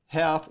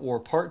half or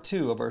part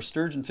 2 of our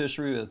sturgeon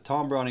fishery with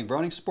Tom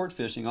Browning Sport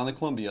Fishing on the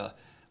Columbia.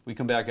 We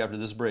come back after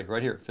this break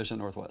right here at Fishing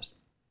Northwest.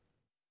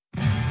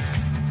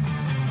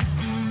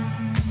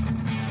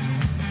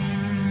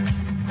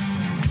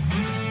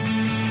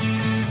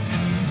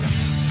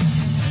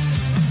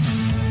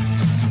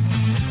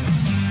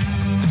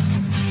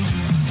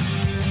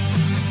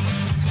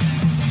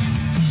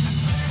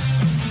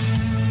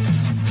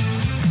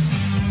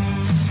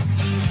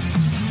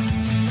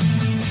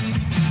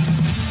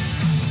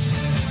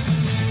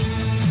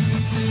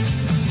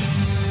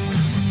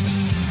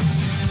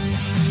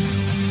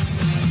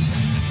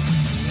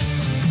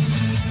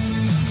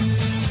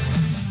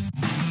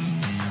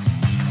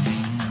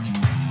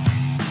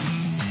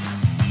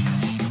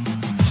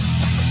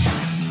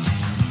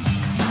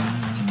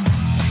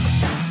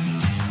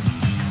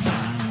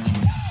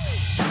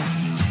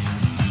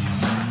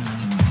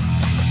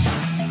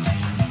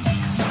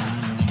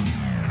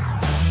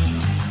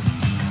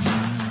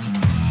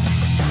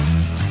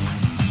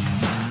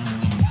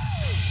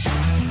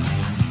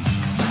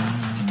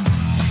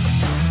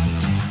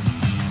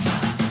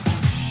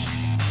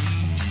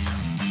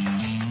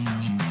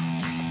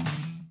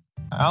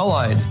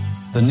 Allied,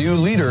 the new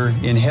leader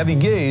in heavy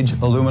gauge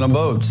aluminum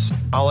boats.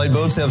 Allied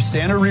boats have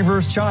standard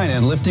reverse chine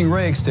and lifting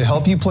rakes to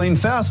help you plane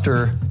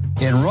faster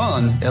and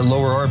run at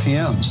lower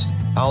RPMs.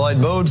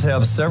 Allied Boats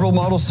have several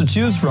models to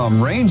choose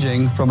from,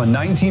 ranging from a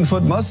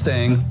 19-foot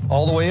Mustang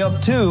all the way up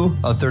to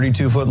a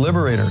 32-foot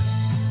Liberator.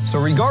 So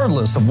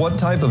regardless of what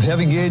type of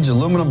heavy gauge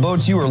aluminum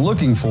boats you are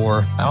looking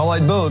for,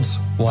 Allied Boats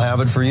will have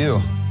it for you.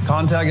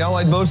 Contact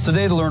Allied Boats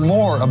today to learn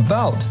more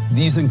about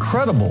these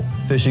incredible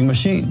fishing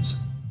machines.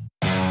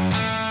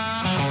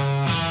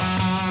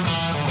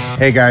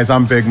 Hey guys,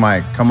 I'm Big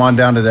Mike. Come on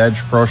down to the Edge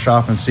Pro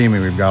Shop and see me.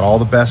 We've got all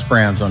the best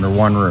brands under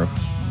one roof.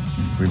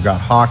 We've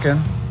got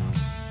Hawken,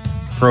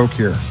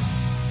 Procure,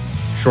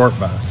 Short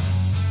Bass,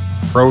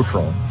 Pro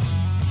Troll,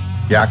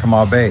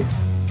 Yakima Bait,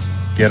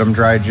 Get 'em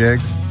Dry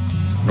Jigs,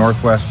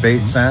 Northwest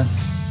Bait Scent,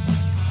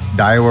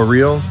 Daiwa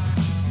Reels,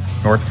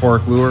 North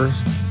Fork Lures,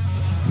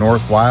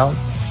 North Wild,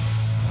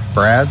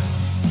 Brad's,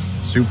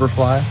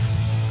 Superfly,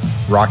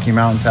 Rocky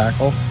Mountain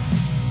Tackle,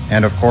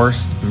 and of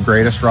course, the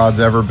greatest rods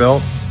ever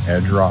built,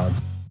 Edge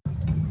Rods.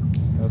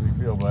 How do you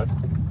feel, bud?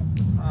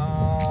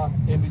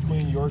 In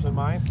between yours and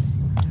mine.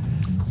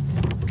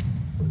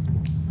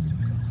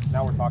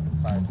 Now we're talking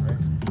size, right?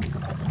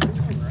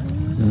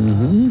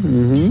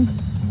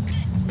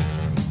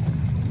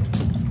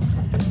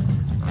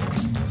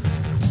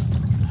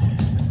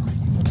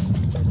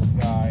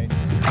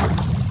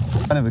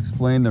 Kind of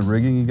explain the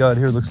rigging you got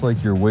here. Looks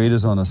like your weight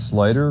is on a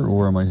slider,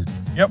 or am I?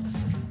 Yep.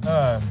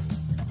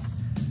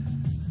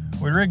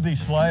 We rigged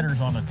these sliders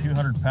on a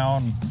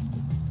 200-pound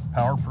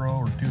Power Pro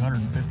or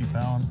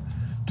 250-pound.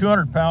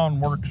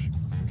 200-pound works.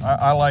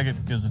 I like it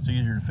because it's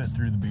easier to fit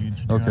through the beads.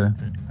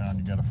 250-pound,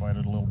 you got to fight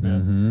it a little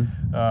bit.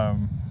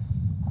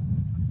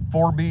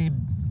 4-bead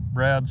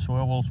brad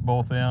swivels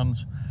both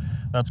ends.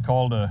 That's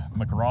called a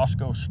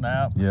McRoscoe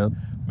snap. Yep.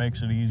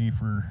 Makes it easy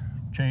for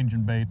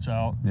changing baits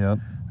out. Yep.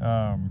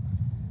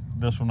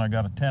 This one I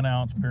got a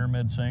 10-ounce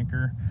pyramid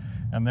sinker,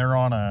 and they're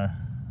on a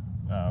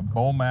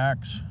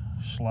Bomax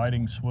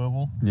sliding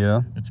swivel.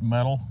 Yeah. It's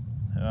metal.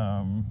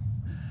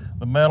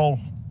 The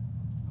metal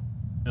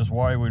is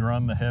why we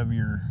run the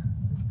heavier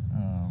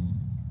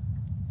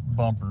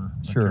bumper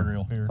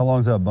material here. How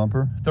long's that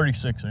bumper?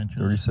 36 inches.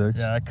 36?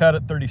 Yeah, I cut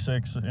it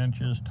 36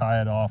 inches,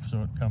 tie it off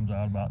so it comes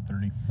out about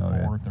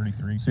 34,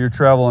 33. So your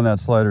travel on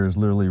that slider is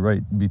literally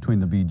right between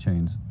the bead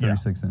chains,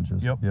 36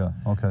 inches. Yep. Yeah,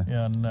 okay.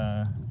 And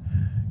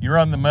you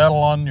run the metal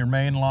on your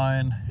main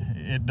line.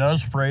 It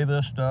does fray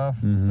this stuff.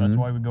 That's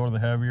why we go to the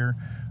heavier.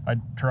 I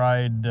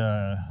tried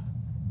the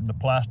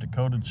plastic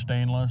coated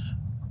stainless.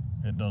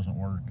 It doesn't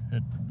work.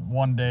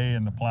 One day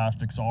and the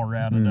plastic's all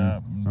ratted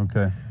up.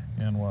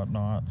 And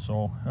whatnot.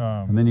 So.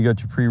 And then you got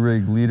your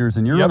pre-rigged leaders,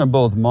 and you're running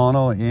both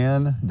mono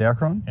and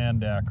Dacron?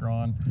 And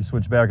Dacron. You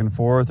switch back and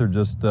forth, or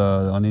just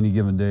on any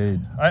given day?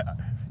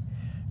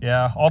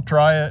 Yeah, I'll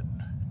try it.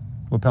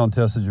 What pound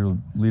test is your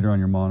leader on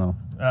your mono?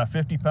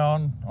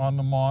 50-pound on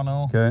the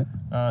mono. Okay.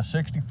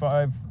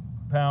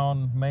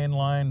 65-pound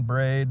mainline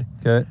braid.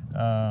 Okay.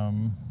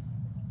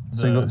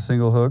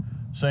 Single hook?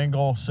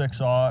 Single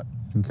 6/0.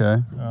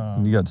 Okay.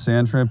 And you got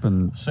sand shrimp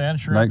and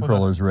night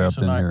crawlers wrapped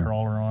in here. Night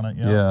crawler on it.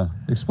 Yeah.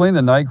 Explain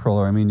the night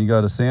crawler. I mean, you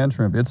got a sand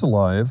shrimp. It's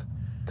alive,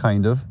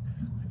 kind of.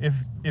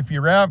 If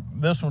you wrap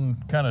this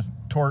one, kind of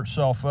tore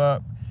itself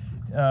up.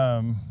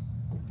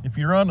 If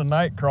you run a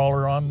night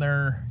crawler on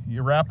there,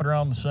 you wrap it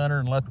around the center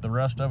and let the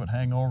rest of it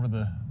hang over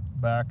the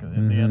back at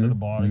the end of the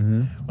body.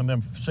 When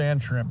them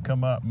sand shrimp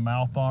come up,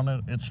 mouth on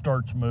it, it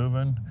starts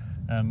moving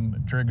and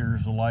it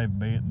triggers a live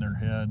bait in their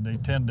head. They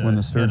tend to when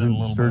the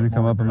sturgeon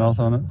come up and mouth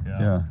on it.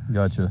 Yeah,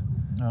 gotcha.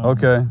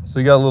 Okay, so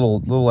you got a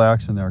little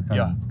action there,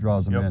 kind of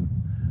draws them in.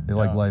 They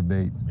like live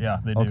bait. Yeah,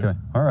 they do. Okay,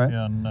 all right.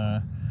 And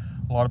a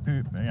lot of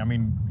people. I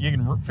mean, you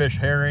can fish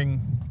herring,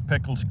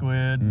 pickled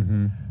squid,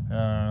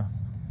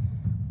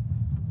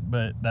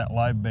 but that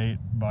live bait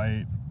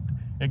bite,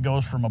 it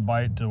goes from a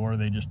bite to where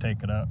they just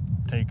take it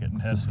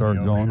and head to start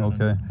going.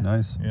 Okay,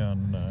 nice.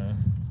 And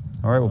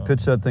all right, we'll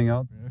pitch that thing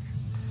out.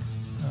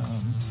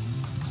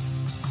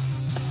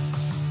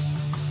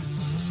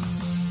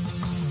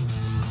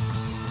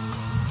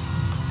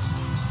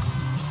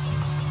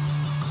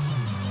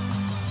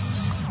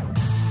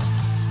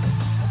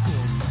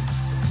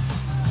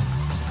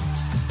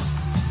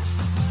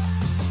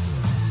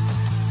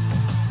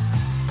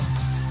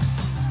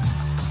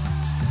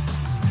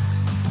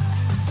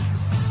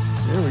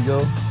 There we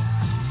go.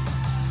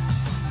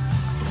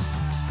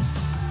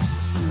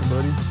 Here,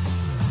 buddy.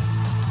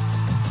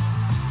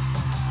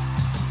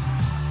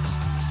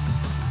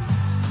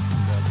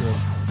 Back up.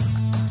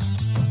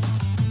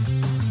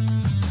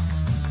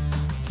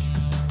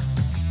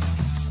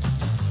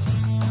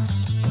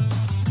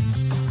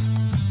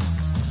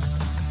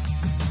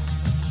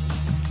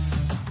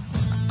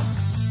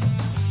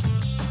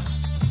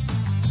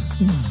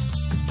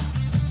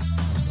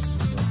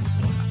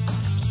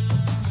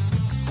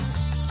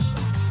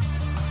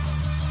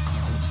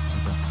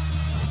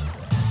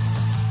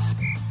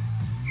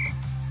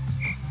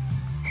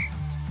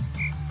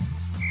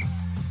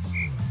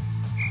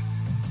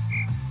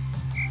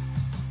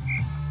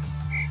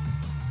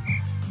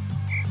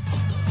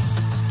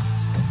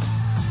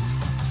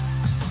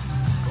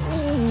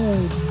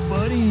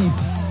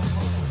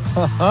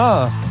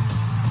 Haha.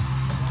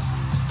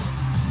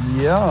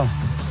 Yeah.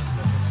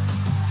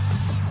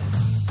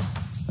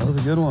 That was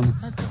a good one.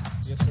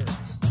 Yes, sir.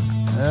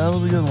 That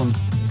was a good one.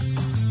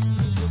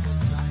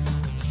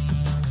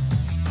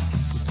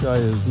 This guy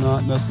is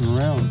not messing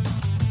around.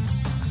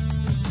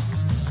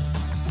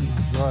 I'm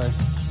gonna try.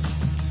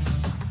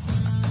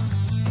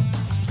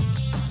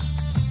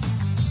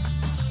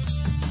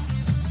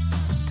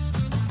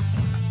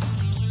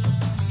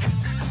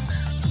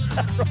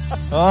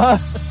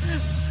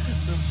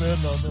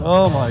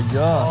 Oh my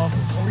God.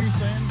 What were you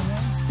saying?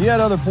 He had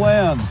other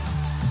plans.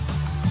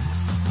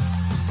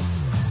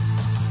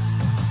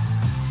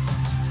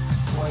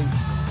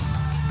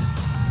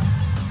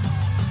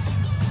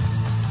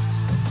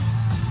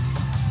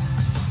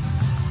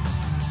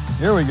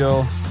 Here we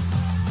go.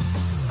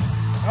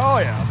 Oh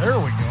yeah, there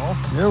we go.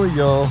 Here we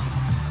go.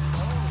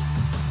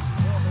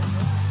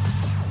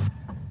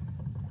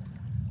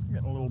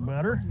 Getting a little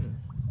better.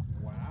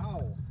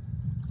 Wow.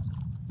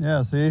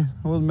 Yeah, see?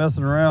 I wasn't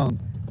messing around.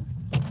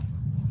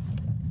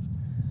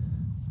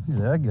 Look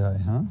at that guy,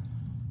 huh?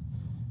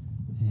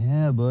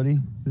 Yeah, buddy.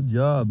 Good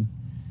job.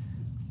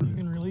 You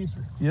can release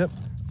her. Yep.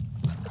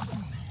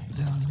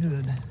 Sounds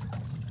good.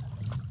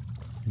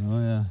 Oh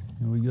yeah,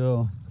 here we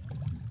go.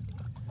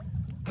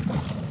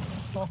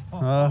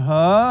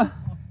 Uh-huh.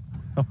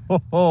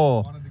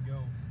 Oh.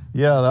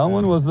 Yeah, that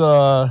one was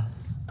that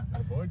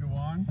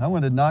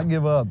one did not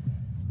give up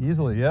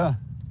easily, yeah.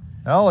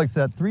 Alex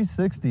at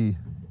 360.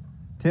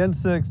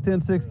 10.6,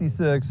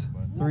 1066,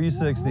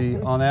 360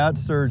 on that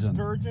sturgeon.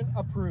 Sturgeon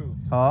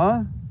approved.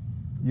 Huh?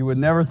 You would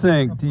never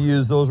think to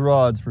use those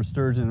rods for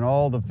sturgeon and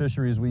all the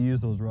fisheries we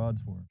use those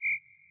rods for.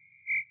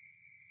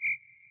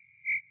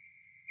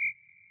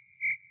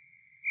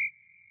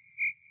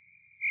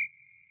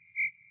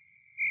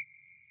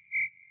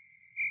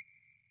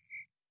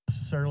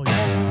 Necessarily.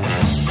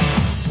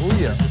 Oh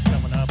yeah. Just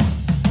coming up.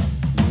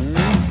 You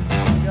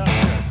got it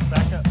good.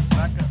 Back up,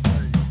 back up.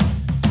 There you go.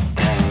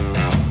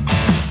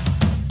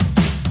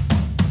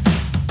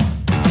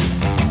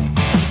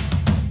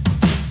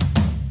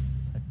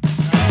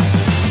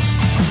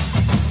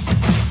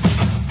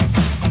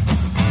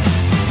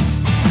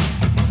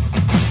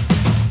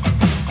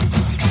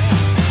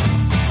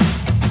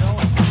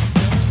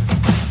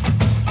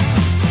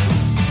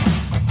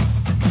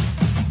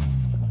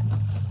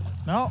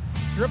 No,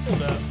 triple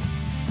that.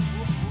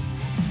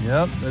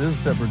 Yep, that is a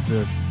separate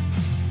fish.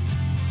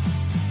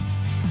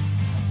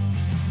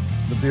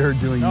 The beard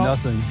doing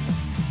nothing.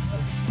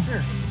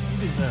 Here, you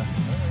do that.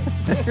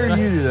 Here,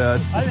 you do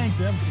that. I think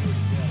them two are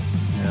together.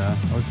 Yeah,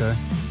 okay.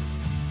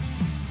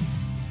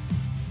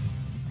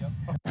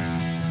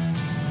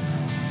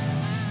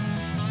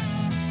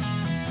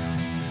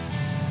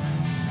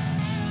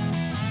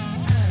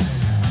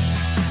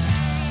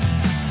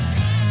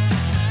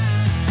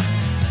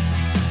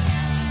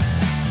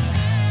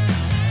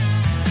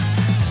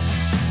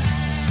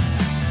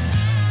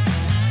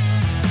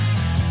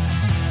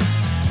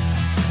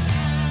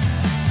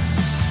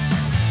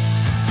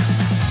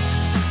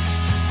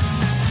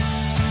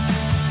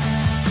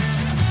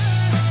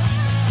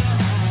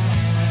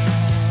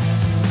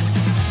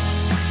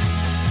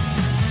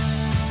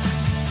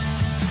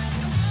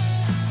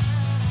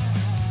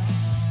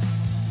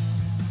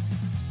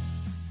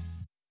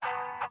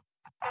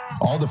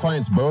 All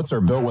Defiance boats are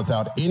built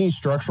without any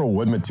structural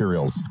wood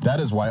materials. That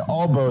is why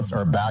all boats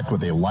are backed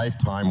with a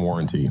lifetime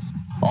warranty.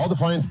 All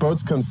Defiance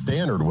boats come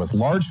standard with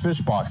large fish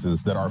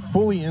boxes that are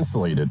fully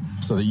insulated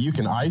so that you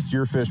can ice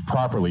your fish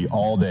properly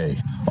all day.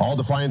 All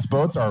Defiance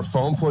boats are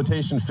foam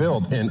flotation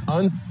filled and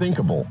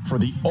unsinkable for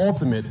the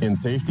ultimate in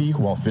safety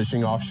while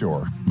fishing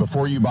offshore.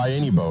 Before you buy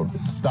any boat,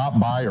 stop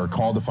by or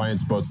call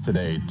Defiance Boats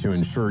today to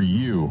ensure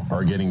you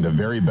are getting the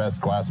very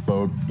best glass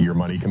boat your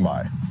money can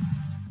buy.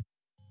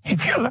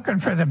 If you're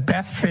looking for the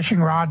best fishing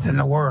rods in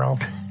the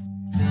world,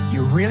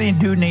 you really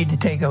do need to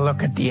take a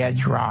look at the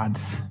Edge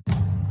rods.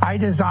 I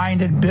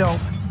designed and built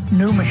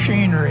new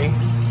machinery,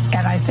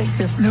 and I think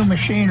this new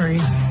machinery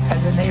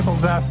has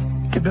enabled us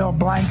to build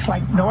blanks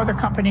like no other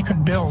company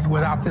could build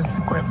without this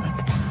equipment.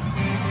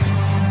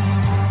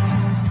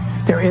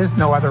 There is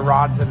no other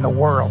rods in the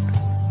world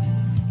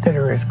that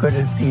are as good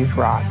as these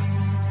rods.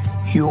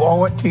 You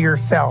owe it to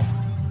yourself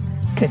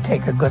to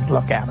take a good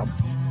look at them.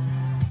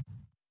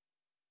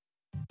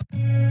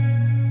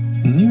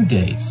 New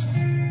days,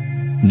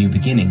 new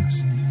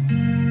beginnings,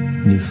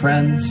 new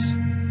friends,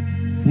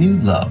 new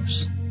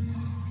loves,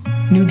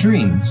 new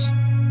dreams,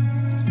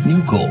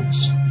 new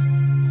goals,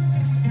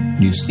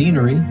 new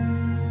scenery,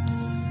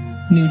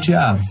 new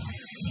job.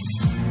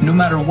 No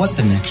matter what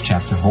the next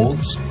chapter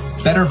holds,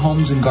 Better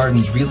Homes and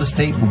Gardens Real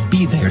Estate will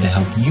be there to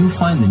help you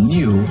find the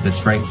new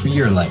that's right for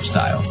your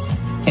lifestyle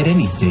at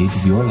any stage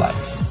of your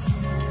life.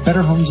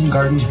 Better Homes and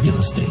Gardens Real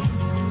Estate.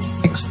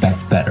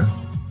 Expect better.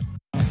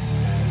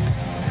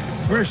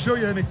 We're going to show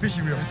you how to make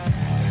fishing reels.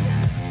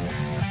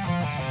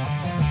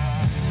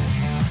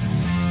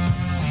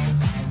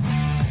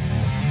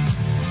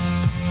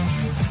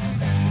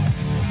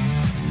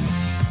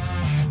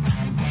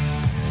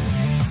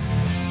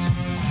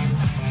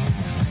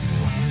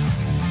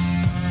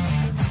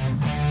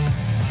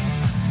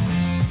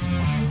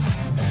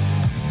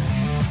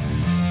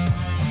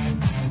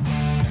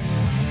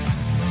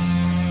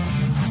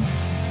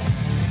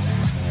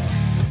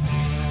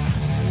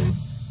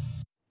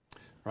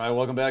 All right,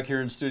 welcome back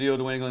here in studio,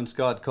 Duane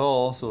Scott,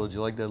 Kaul. So, did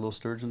you like that little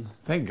sturgeon?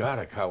 Thank God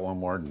I caught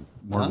more than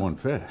one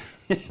fish.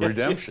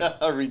 Redemption.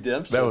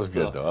 Redemption. That was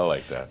good, though. I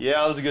like that.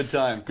 Yeah, it was a good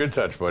time. Good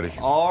touch, buddy.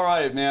 All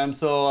right, man.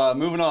 So,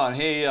 moving on.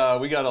 Hey,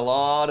 we got a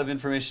lot of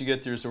information to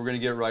get through, so we're going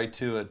to get right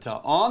to it.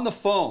 On the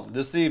phone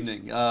this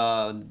evening,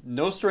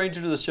 no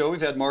stranger to the show. We've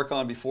had Mark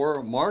on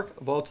before. Mark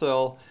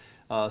Baltzall,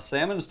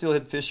 Salmon and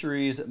Steelhead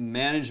Fisheries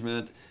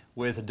Management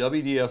with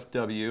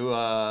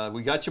WDFW.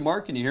 We got you,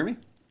 Mark. Can you hear me?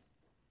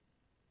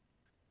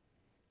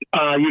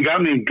 You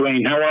got me,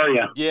 Duane. How are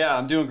you? Yeah,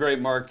 I'm doing great,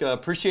 Mark.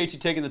 Appreciate you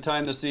taking the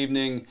time this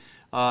evening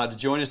to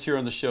join us here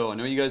on the show. I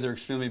know you guys are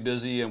extremely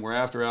busy and we're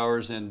after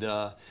hours, and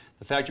the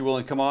fact you're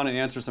willing to come on and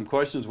answer some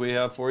questions we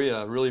have for you,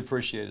 I really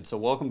appreciate it. So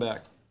welcome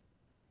back.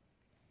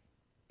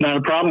 Not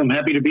a problem.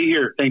 Happy to be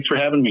here. Thanks for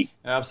having me.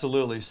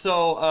 Absolutely.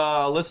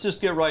 So let's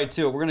just get right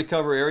to it. We're going to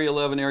cover Area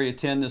 11, Area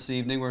 10 this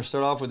evening. We're going to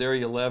start off with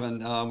Area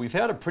 11. We've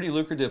had a pretty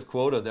lucrative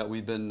quota that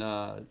we've been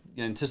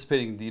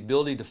anticipating the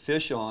ability to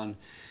fish on.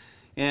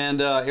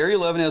 And Area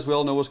 11, as we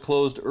all know, was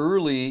closed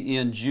early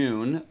in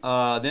June.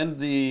 Then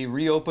the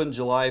reopened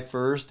July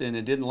 1st, and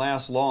it didn't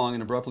last long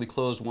and abruptly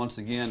closed once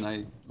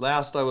again.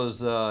 Last I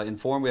was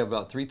informed, we have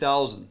about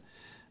 3,000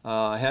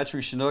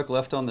 hatchery Chinook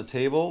left on the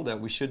table that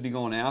we should be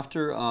going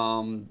after.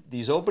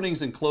 These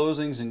openings and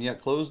closings, and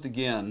yet closed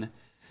again.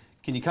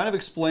 Can you kind of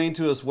explain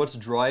to us what's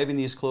driving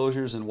these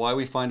closures and why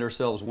we find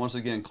ourselves once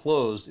again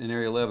closed in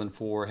Area 11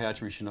 for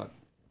hatchery Chinook?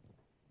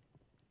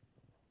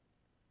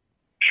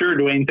 Sure,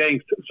 Duane,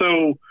 thanks.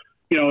 So,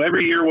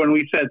 every year when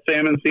we set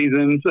salmon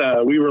seasons,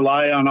 we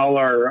rely on all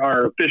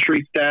our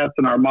fishery stats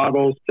and our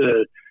models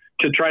to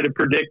try to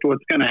predict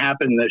what's going to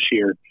happen this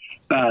year.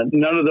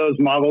 None of those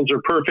models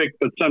are perfect,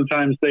 but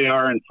sometimes they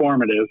are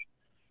informative.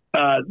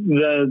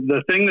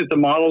 The thing that the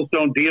models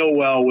don't deal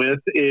well with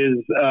is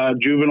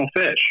juvenile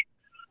fish.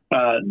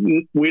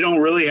 We don't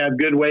really have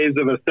good ways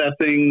of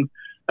assessing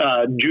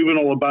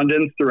juvenile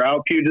abundance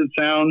throughout Puget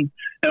Sound.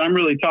 And I'm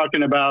really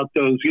talking about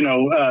those,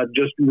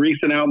 just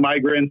recent out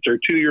migrants or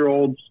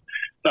 2-year-olds.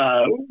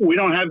 We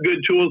don't have good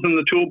tools in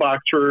the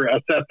toolbox for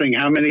assessing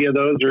how many of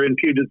those are in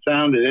Puget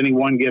Sound at any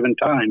one given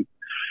time.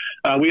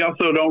 We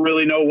also don't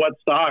really know what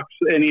stocks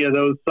any of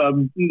those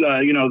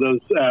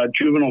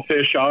juvenile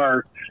fish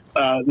are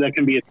that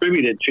can be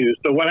attributed to.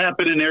 So what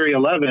happened in Area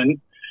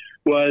 11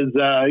 was,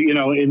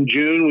 in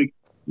June,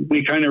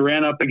 we kind of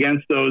ran up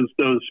against those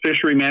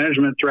fishery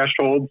management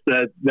thresholds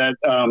that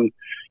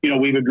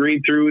we've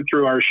agreed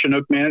through our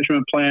Chinook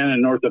management plan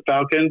and north of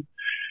Falcon.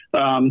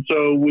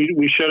 So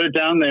we shut it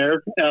down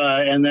there.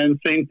 And then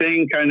same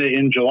thing kind of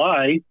in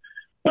July,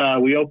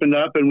 we opened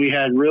up and we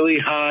had really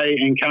high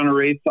encounter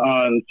rates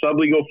on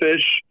sublegal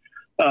fish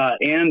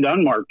and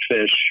unmarked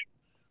fish.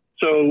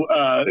 So,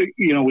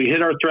 we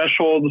hit our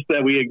thresholds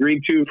that we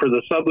agreed to for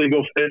the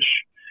sublegal fish.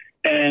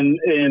 And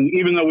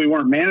even though we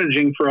weren't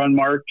managing for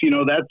unmarked,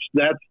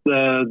 that's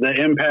the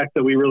impact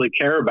that we really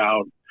care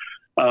about.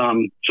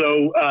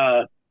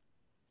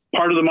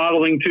 Part of the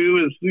modeling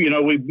too is,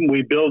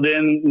 we build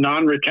in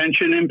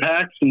non-retention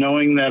impacts,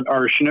 knowing that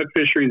our Chinook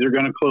fisheries are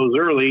going to close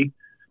early.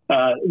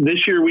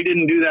 This year, we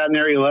didn't do that in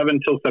Area 11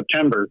 until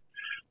September.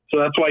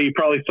 So that's why you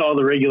probably saw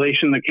the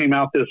regulation that came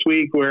out this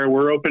week, where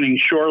we're opening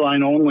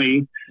shoreline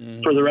only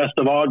for the rest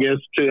of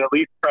August to at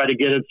least try to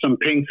get at some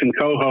pinks and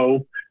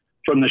coho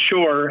from the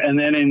shore. And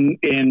then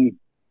in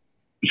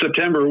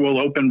September, we'll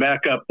open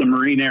back up the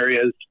marine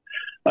areas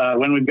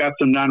when we've got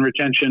some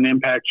non-retention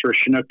impacts for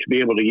Chinook to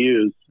be able to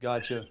use.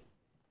 Gotcha.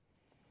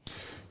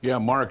 Yeah,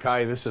 Mark,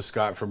 hi, this is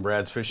Scott from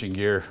Brad's Fishing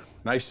Gear.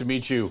 Nice to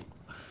meet you.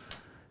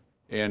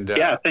 And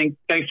thanks,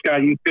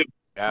 Scott. You too.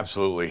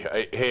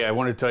 Absolutely. I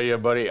want to tell you,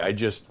 buddy, I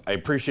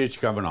appreciate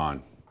you coming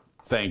on.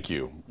 Thank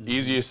you.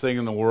 Easiest thing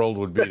in the world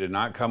would be to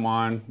not come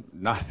on,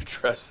 not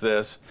address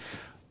this.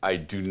 I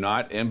do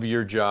not envy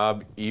your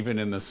job, even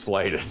in the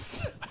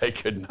slightest. I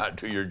could not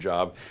do your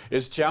job.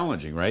 It's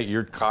challenging, right?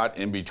 You're caught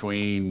in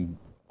between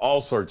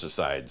all sorts of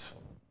sides.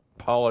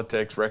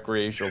 Politics,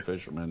 recreational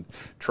fishermen,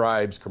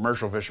 tribes,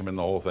 commercial fishermen,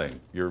 the whole thing.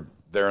 You're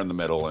there in the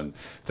middle. And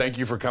thank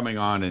you for coming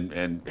on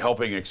and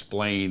helping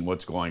explain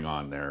what's going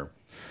on there.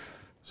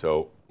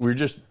 So we're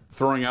just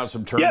throwing out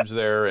some terms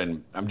there,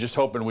 and I'm just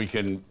hoping we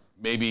can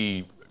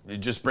maybe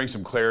just bring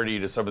some clarity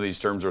to some of these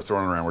terms we're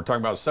throwing around. We're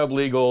talking about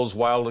sublegals,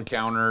 wild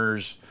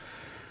encounters.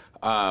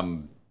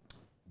 Can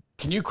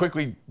you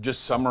quickly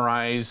just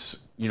summarize,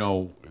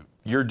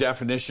 your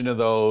definition of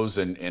those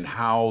and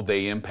how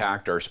they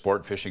impact our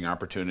sport fishing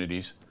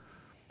opportunities?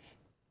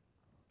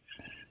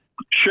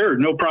 Sure,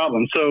 no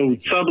problem. So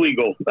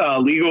sublegal,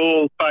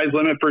 legal size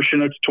limit for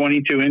Chinook's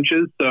 22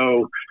 inches.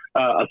 So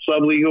a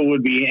sublegal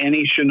would be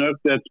any Chinook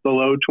that's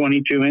below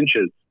 22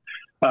 inches.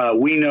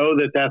 We know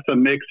that that's a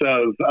mix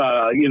of,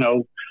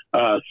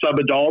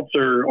 subadults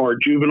or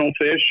juvenile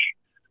fish,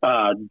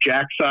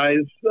 jack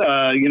size,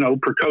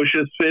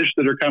 precocious fish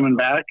that are coming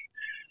back.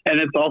 And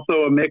it's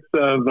also a mix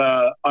of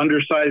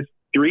undersized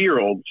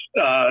 3-year-olds.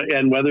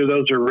 And whether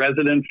those are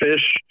resident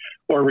fish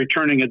or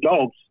returning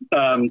adults,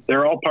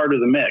 they're all part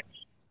of the mix.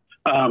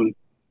 And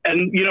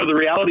And, you know, the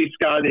reality,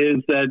 Scott, is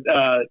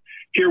that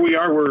here we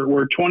are,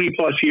 we're 20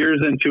 plus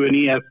years into an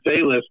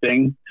ESA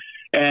listing,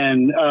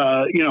 and,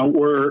 you know,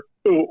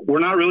 we're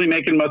not really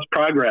making much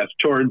progress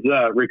towards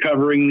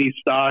recovering these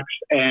stocks.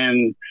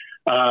 And,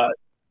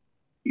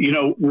 you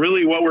know,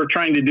 really what we're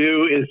trying to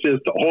do is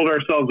just hold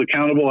ourselves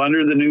accountable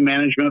under the new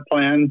management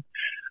plan,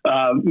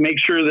 make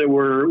sure that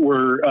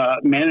we're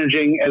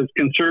managing as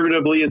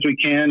conservatively as we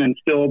can and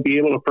still be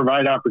able to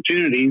provide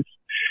opportunities.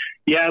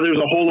 Yeah, there's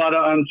a whole lot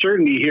of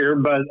uncertainty here,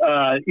 but,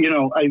 you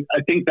know,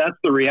 I think that's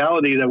the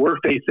reality that we're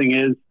facing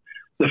is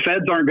the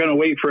feds aren't going to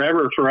wait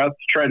forever for us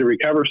to try to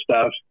recover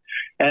stuff.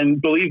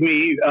 And believe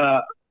me,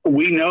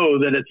 we know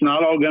that it's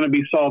not all going to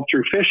be solved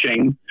through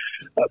fishing,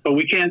 but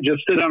we can't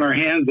just sit on our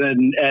hands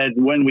and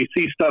when we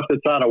see stuff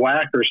that's out of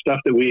whack or stuff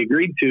that we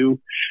agreed to,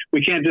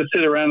 we can't just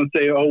sit around and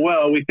say, oh,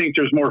 well, we think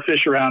there's more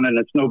fish around and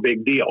it's no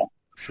big deal.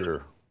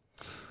 Sure.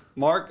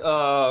 Mark,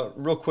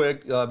 real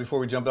quick before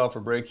we jump out for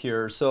break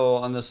here. So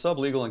on the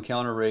sublegal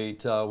encounter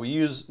rate, we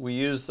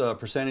use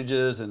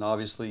percentages and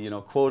obviously, you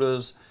know,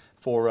 quotas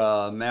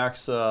for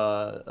max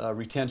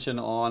retention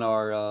on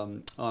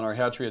our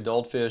hatchery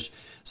adult fish.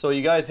 So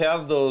you guys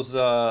have those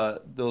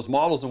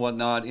models and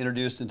whatnot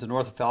introduced into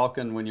North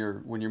Falcon when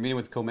you're meeting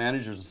with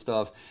co-managers and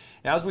stuff.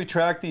 As we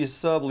track these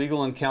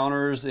sublegal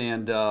encounters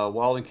and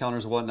wild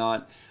encounters and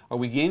whatnot, are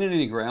we gaining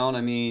any ground?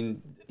 I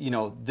mean, you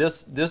know,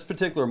 this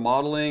particular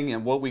modeling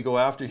and what we go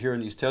after here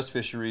in these test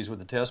fisheries with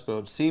the test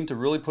boats seem to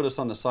really put us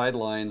on the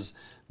sidelines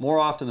more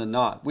often than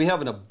not. We have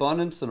an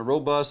abundance and a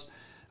robust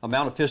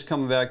amount of fish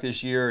coming back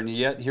this year, and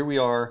yet here we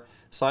are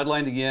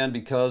sidelined again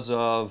because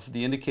of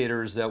the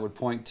indicators that would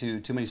point to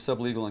too many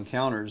sublegal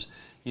encounters.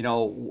 You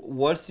know,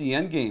 what's the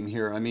end game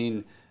here? I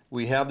mean,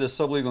 we have this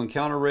sublegal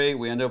encounter rate.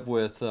 We end up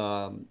with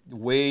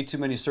way too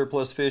many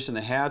surplus fish in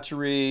the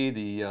hatchery.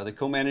 The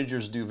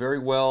co-managers do very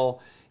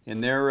well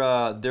in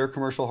their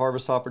commercial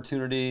harvest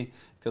opportunity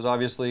because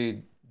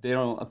obviously they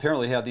don't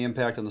apparently have the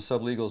impact on the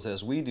sublegals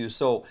as we do.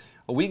 So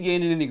are we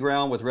gaining any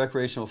ground with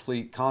recreational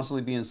fleet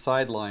constantly being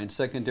sidelined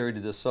secondary to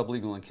this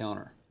sublegal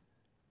encounter?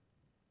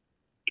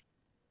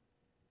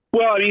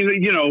 Well, I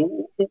mean, you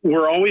know,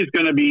 we're always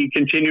going to be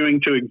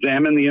continuing to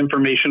examine the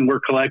information we're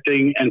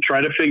collecting and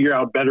try to figure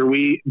out better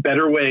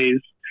ways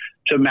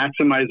to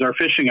maximize our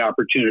fishing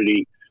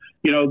opportunity.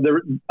 You know,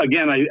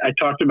 again, I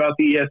talked about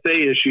the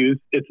ESA issues.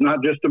 It's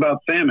not just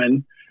about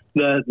salmon.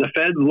 The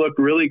feds look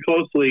really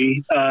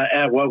closely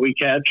at what we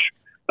catch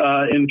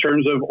in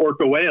terms of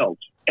orca whales.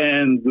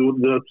 And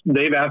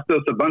they've asked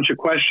us a bunch of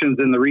questions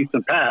in the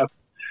recent past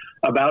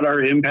about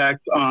our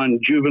impacts on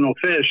juvenile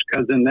fish,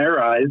 because in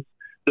their eyes,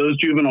 those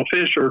juvenile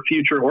fish are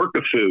future orca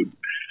food.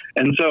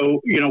 And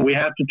so, you know, we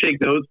have to take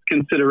those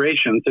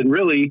considerations. And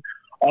really,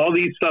 all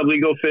these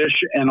sublegal fish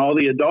and all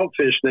the adult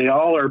fish, they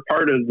all are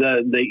part of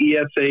the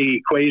ESA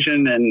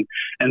equation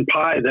and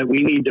pie that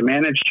we need to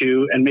manage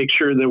to and make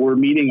sure that we're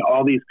meeting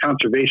all these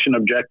conservation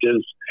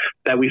objectives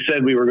that we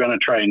said we were going to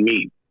try and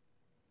meet.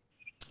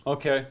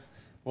 Okay.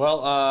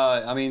 Well,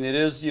 I mean, it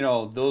is, you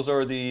know, those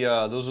are the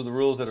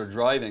rules that are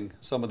driving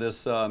some of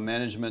this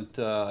management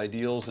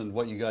ideals and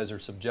what you guys are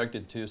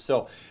subjected to.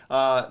 So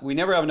we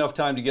never have enough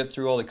time to get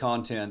through all the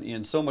content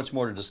and so much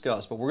more to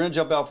discuss. But we're going to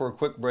jump out for a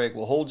quick break.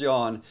 We'll hold you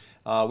on.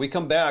 We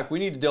come back. We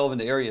need to delve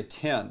into Area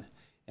 10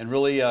 and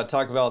really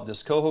talk about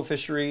this coho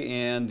fishery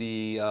and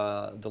the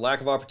lack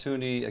of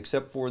opportunity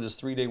except for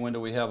this 3-day window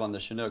we have on the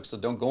Chinook. So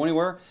don't go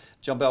anywhere.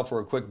 Jump out for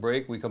a quick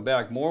break. We come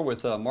back more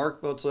with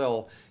Mark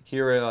Baltzall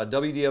here at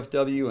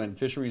WDFW and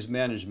Fisheries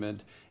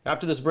Management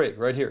after this break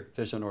right here,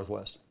 Fish on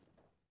Northwest.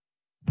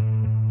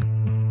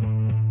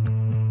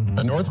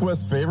 A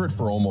Northwest favorite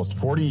for almost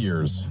 40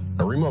 years,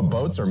 Arima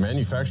boats are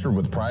manufactured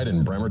with pride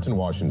in Bremerton,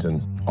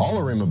 Washington. All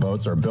Arima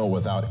boats are built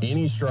without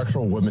any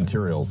structural wood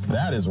materials.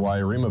 That is why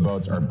Arima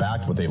boats are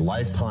backed with a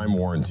lifetime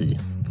warranty.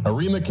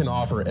 Arima can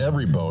offer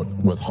every boat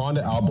with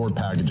Honda outboard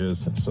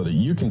packages so that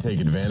you can take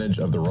advantage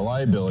of the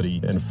reliability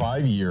and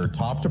 5-year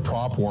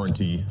top-to-prop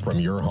warranty from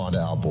your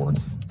Honda outboard.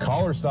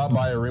 Call or stop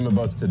by Arima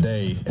boats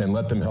today and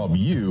let them help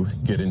you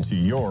get into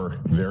your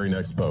very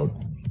next boat.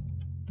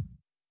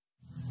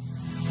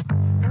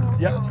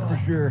 Yep, for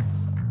sure.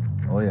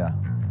 Oh yeah,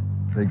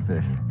 big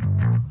fish.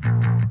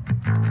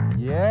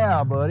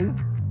 Yeah, buddy.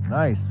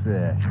 Nice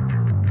fish.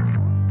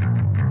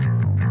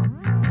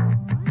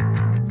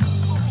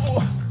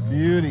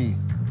 Beauty.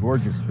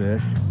 Gorgeous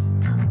fish.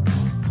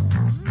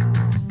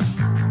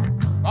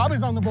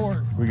 Bobby's on the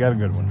board. We got a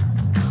good one.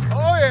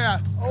 Oh, yeah.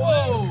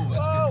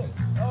 Oh,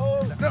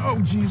 Oh,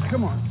 geez,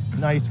 come on.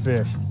 nice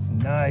fish.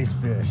 Nice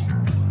fish.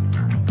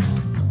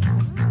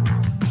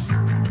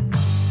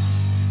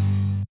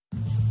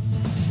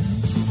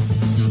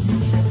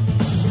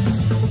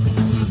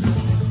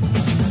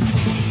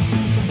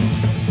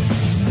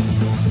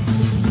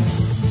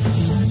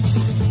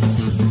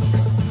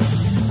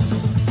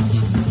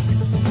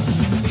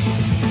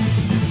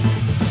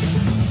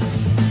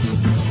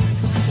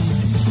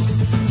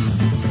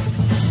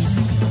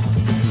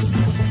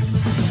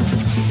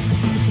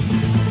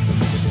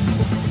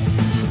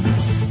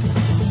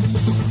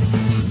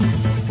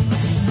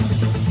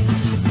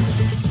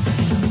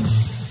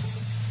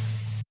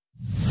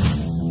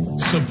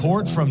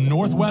 Support from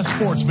Northwest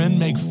Sportsmen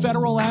make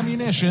Federal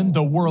Ammunition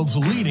the world's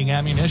leading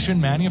ammunition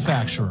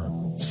manufacturer.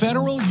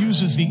 Federal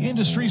uses the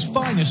industry's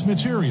finest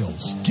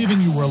materials, giving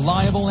you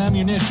reliable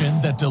ammunition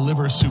that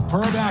delivers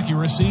superb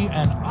accuracy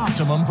and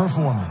optimum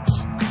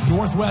performance.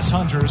 Northwest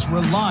hunters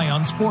rely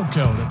on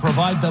Sportco to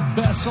provide the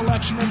best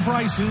selection and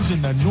prices in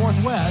the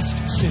Northwest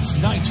since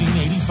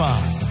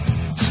 1985.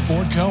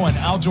 Sportco and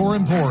Outdoor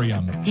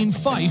Emporium in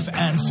Fife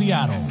and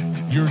Seattle.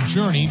 Your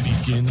journey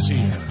begins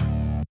here.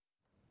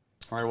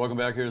 All right, welcome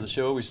back here to the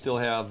show. We still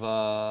have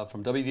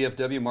from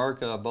WDFW,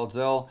 Mark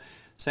Baltzall,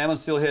 Salmon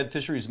Steelhead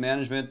Fisheries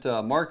Management.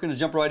 Mark, going to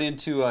jump right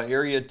into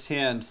Area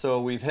 10.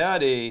 So we've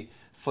had a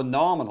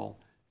phenomenal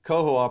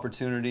Coho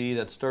opportunity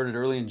that started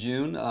early in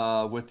June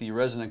with the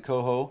resident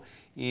Coho,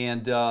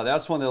 and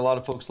that's one that a lot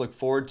of folks look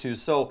forward to.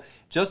 So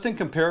just in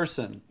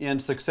comparison, in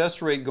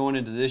success rate going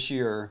into this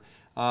year,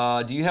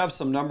 do you have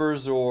some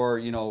numbers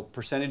or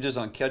percentages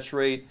on catch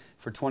rate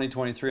for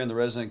 2023 on the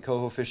resident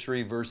Coho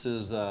fishery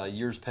versus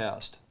years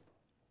past?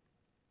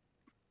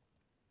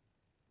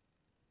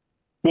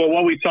 Well,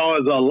 what we saw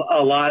is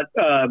a lot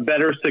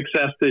better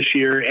success this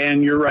year,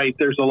 and you're right,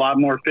 there's a lot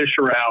more fish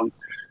around.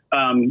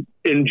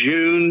 In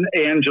June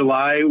and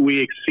July, we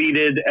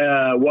exceeded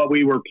what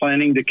we were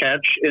planning to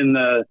catch in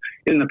the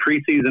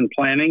preseason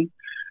planning.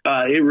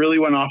 It really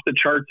went off the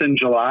charts in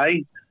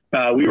July.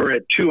 We were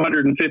at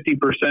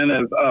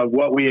 250% of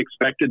what we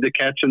expected to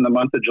catch in the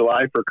month of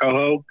July for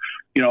Coho.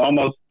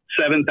 Almost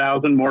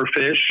 7,000 more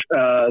fish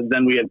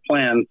than we had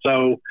planned.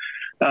 So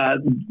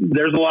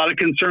there's a lot of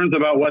concerns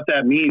about what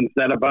that means,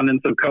 that abundance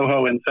of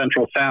Coho in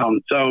Central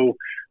Sound. So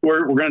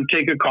we're going to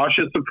take a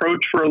cautious approach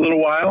for a little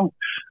while.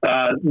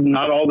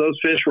 Not all those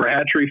fish were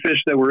hatchery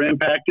fish that were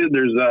impacted.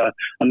 There's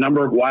a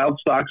number of wild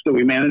stocks that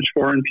we manage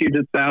for in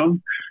Puget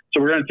Sound.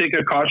 So we're going to take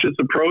a cautious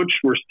approach.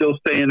 We're still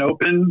staying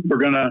open. We're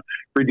going to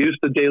reduce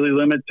the daily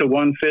limit to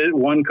one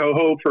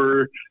Coho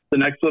for the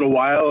next little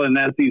while. And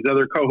as these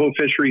other Coho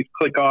fisheries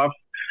click off,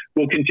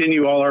 we'll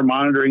continue all our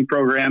monitoring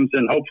programs,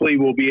 and hopefully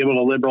we'll be able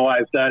to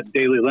liberalize that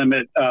daily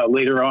limit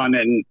later on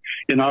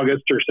in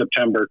August or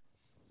September.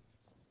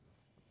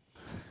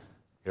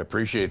 I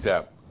appreciate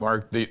that,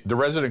 Mark. The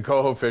resident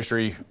Coho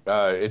fishery,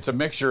 it's a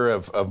mixture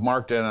of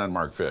marked and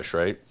unmarked fish,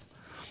 right?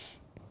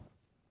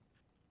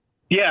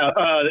 Yeah,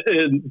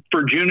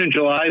 for June and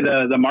July,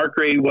 the mark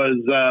rate was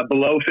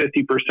below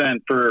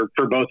 50%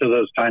 for both of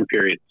those time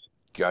periods.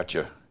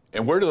 Gotcha.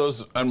 And where do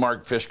those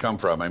unmarked fish come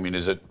from? I mean,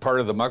 is it part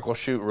of the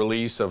Muckleshoot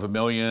release of 1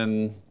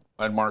 million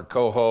unmarked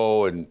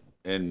Coho?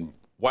 And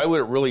why would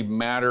it really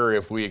matter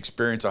if we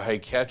experience a high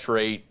catch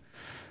rate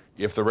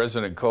if the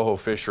resident Coho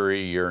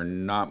fishery are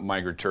not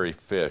migratory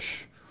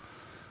fish?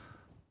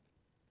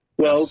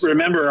 Well,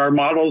 remember, our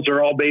models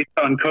are all based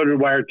on coded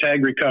wire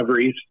tag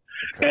recoveries.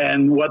 Okay.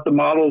 And what the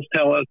models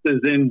tell us is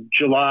in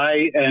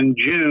July and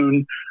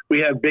June, we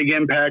have big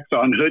impacts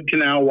on Hood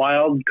Canal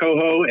wild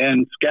Coho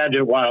and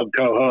Skagit wild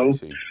Coho.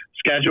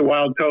 Skagit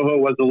wild Coho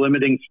was a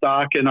limiting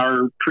stock in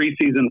our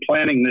preseason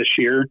planning this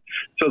year.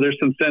 So there's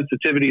some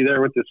sensitivity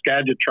there with the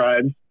Skagit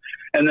tribes.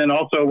 And then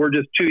also we're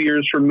just 2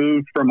 years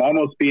removed from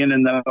almost being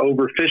in the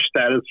overfish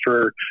status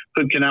for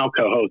Hood Canal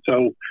Coho.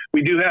 So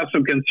we do have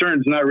some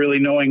concerns not really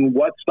knowing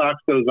what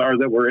stocks those are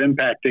that we're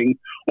impacting,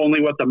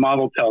 only what the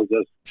model tells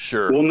us.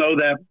 Sure. We'll know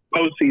that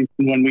postseason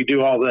when we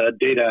do all the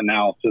data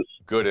analysis.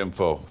 Good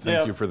info.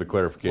 Thank you for the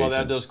clarification. Well,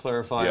 that does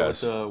clarify with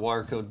the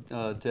wire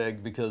code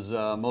tag, because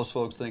most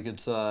folks think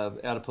it's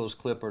adipose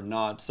clip or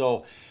not.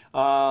 So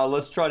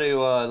let's try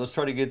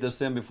to get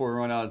this in before we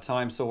run out of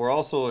time. So we're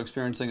also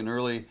experiencing an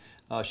early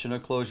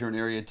Chinook closure in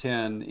Area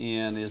 10,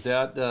 and is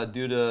that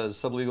due to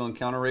sublegal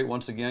encounter rate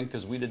once again?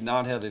 Because we did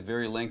not have a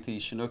very lengthy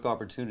Chinook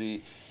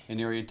opportunity in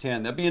Area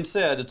 10. That being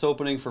said, it's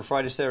opening for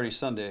Friday, Saturday,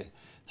 Sunday,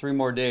 3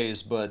 more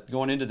days. But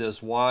going into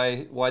this,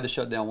 why the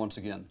shutdown once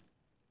again?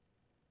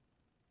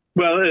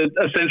 Well, it's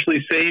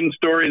essentially same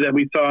story that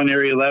we saw in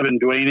Area 11,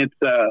 Duane.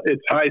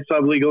 It's high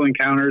sublegal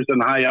encounters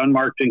and high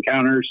unmarked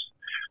encounters.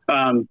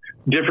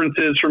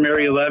 Differences from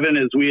Area 11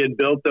 is we had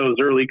built those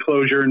early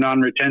closure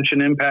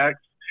non-retention impacts.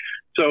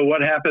 So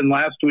what happened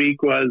last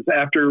week was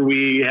after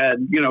we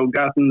had,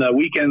 gotten the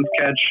weekend's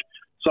catch,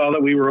 saw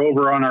that we were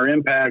over on our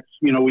impacts,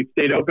 we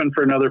stayed open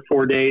for another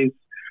 4 days.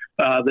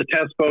 The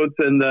test boats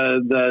and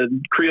the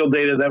creel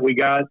data that we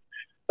got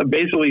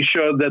basically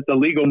showed that the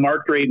legal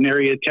mark rate in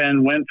Area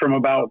 10 went from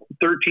about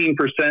 13%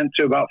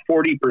 to about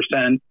 40%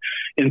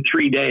 in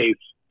 3 days.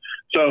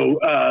 So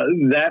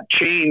that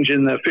change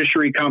in the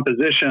fishery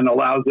composition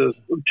allows us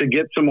to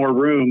get some more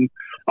room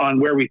on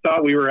where we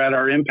thought we were at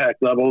our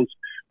impact levels.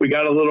 We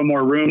got a little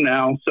more room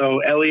now. So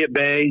Elliott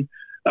Bay,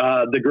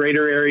 the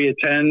greater Area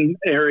 10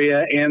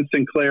 area, and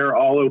Sinclair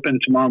all open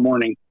tomorrow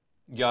morning.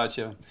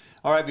 Gotcha.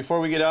 All right, before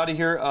we get out of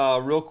here,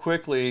 real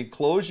quickly,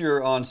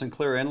 closure on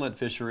Sinclair Inlet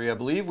fishery. I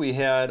believe we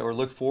had or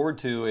look forward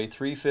to a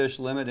 3-fish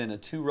limit and a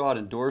 2-rod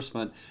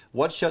endorsement.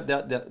 What shut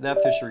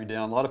that fishery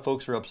down? A lot of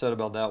folks are upset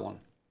about that one.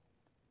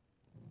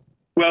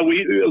 Well,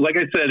 like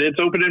I said, it's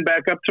opening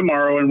back up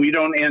tomorrow, and we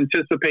don't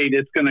anticipate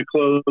it's going to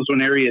close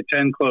when Area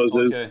 10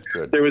 closes. Okay,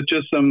 good. There was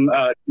just some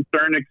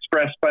concern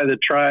expressed by the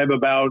tribe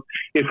about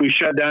if we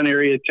shut down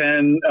Area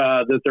 10,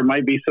 that there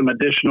might be some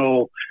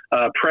additional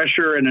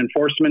pressure and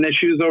enforcement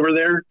issues over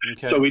there.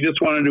 Okay. So we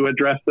just wanted to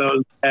address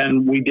those,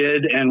 and we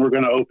did, and we're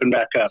going to open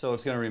back up. So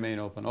it's going to remain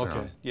open.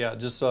 Okay. Yeah,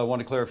 just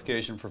wanted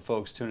clarification for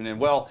folks tuning in.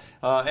 Well,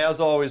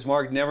 as always,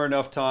 Mark, never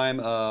enough time.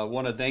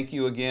 Want to thank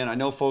you again. I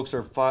know folks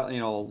are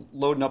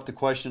loading up the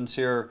questions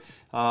here.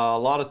 A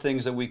lot of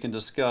things that we can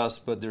discuss,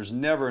 but there's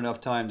never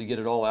enough time to get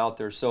it all out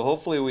there. So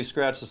hopefully we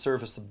scratched the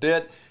surface a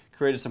bit,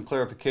 created some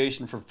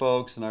clarification for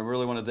folks, and I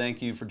really want to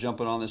thank you for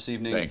jumping on this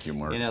evening. Thank you,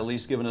 Mark. And at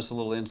least giving us a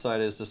little insight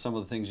as to some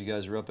of the things you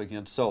guys are up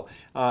against. So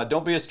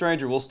don't be a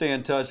stranger. We'll stay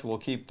in touch. We'll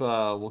keep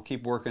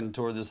working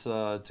toward this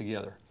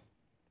together.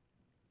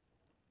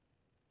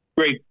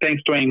 Great.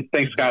 Thanks, Duane.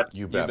 Thanks, Scott.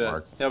 You bet,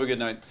 Mark. Have a good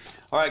night.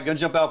 All right, going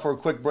to jump out for a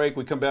quick break.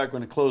 We come back, we're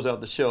going to close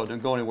out the show.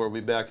 Don't go anywhere. We'll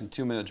be back in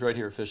 2 minutes right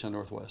here at Fish on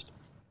Northwest.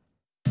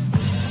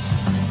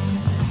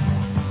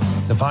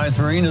 Defiance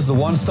Marine is the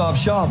one-stop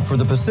shop for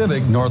the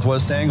Pacific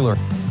Northwest angler.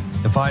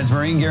 Defiance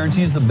Marine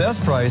guarantees the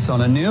best price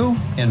on a new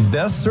and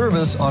best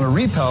service on a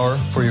repower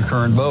for your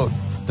current boat.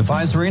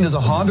 Defiance Marine is a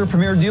Honda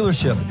Premier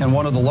dealership and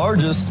one of the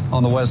largest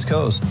on the West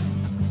Coast.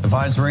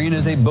 Defiance Marine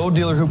is a boat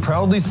dealer who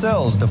proudly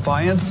sells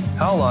Defiance,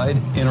 Allied,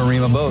 and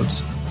Arima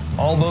boats.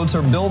 All boats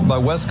are built by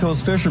West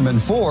Coast fishermen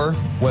for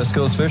West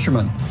Coast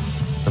fishermen.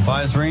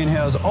 Defiance Marine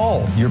has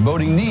all your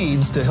boating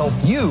needs to help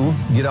you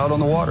get out on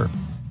the water.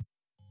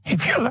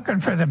 If you're looking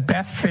for the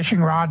best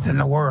fishing rods in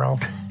the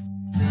world,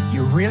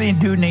 you really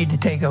do need to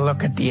take a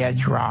look at the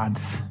Edge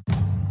rods.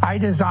 I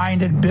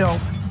designed and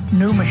built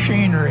new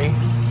machinery,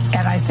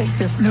 and I think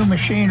this new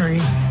machinery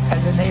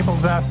has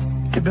enabled us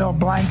to build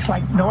blanks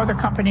like no other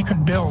company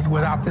could build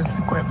without this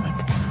equipment.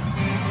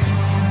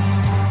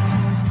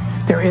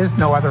 There is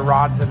no other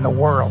rods in the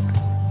world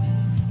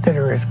that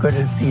are as good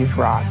as these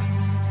rods.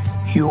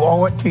 You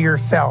owe it to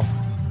yourself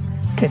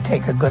to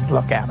take a good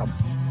look at them.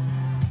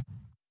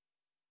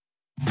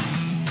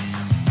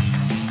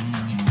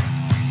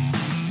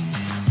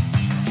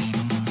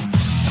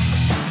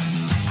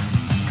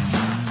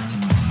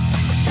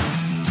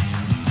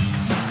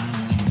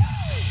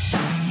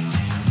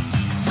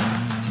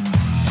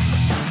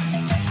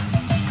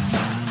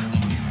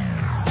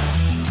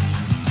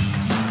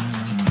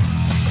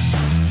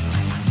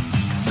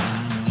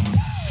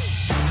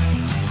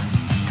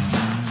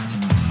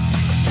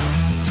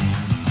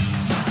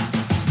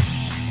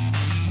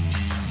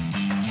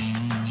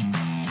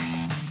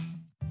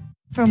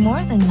 For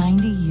more than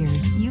 90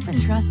 years, you've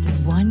entrusted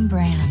one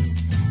brand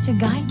to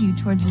guide you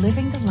towards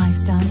living the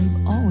lifestyle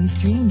you've always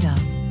dreamed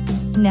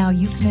of. Now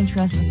you can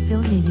entrust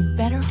affiliated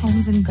Better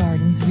Homes and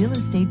Gardens real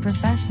estate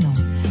professionals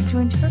to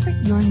interpret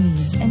your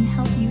needs and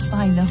help you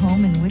find the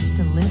home in which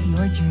to live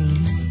your dream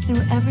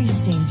through every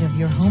stage of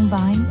your home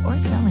buying or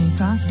selling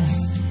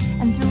process.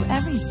 And through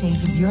every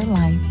stage of your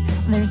life,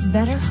 there's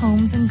Better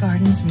Homes and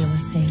Gardens real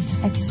estate.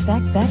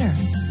 Expect better.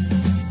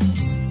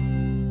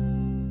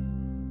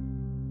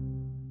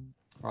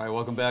 All right,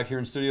 welcome back here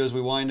in studio as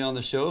we wind down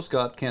the show.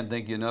 Scott, can't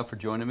thank you enough for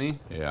joining me.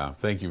 Yeah,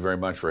 thank you very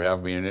much for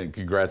having me, and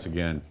congrats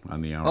again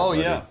on the honor. Oh,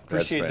 buddy. yeah,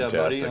 appreciate that,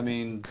 buddy. I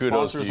mean,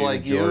 kudos sponsors to you,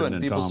 like Jordan you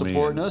and people Tommy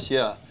supporting us,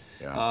 yeah.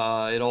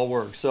 It all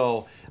works.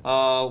 So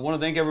want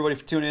to thank everybody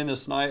for tuning in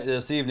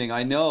this evening.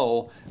 I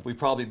know we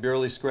probably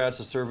barely scratched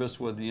the surface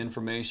with the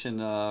information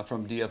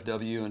from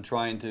DFW and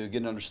trying to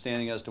get an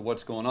understanding as to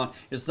what's going on.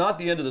 It's not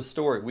the end of the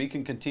story. We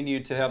can continue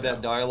to have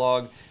that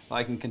dialogue.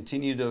 I can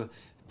continue to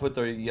put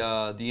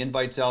the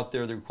invites out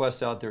there, the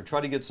requests out there,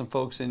 try to get some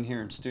folks in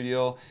here in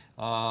studio.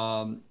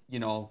 You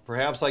know,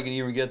 perhaps I can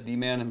even get the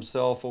man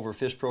himself over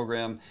Fish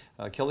Program,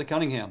 Kelly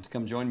Cunningham, to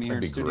come join me here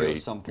in studio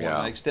at some point.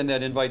 I extend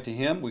that invite to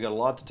him. We got a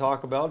lot to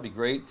talk about. It'd be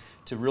great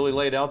to really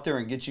lay it out there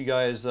and get you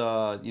guys,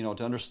 you know,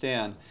 to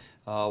understand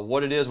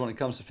what it is when it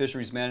comes to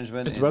fisheries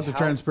management. It's about the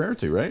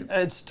transparency, right?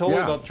 It's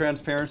totally about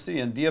transparency,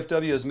 and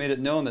DFW has made it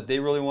known that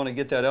they really want to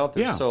get that out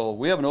there. Yeah. So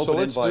we have an open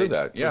invite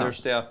for their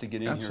staff to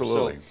get in here.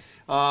 So,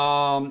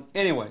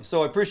 anyway,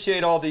 so I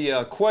appreciate all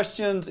the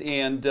questions,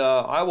 and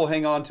I will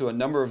hang on to a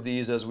number of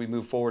these as we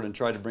move forward and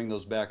try to bring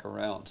those back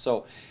around.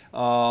 So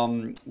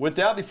with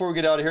that, before we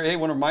get out of here, hey, I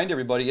want to remind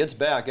everybody it's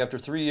back. After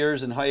 3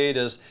 years in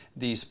hiatus,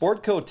 the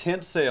Sportco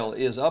tent sale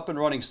is up and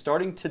running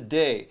starting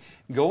today,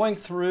 going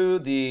through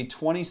the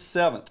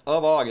 27th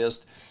of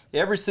August.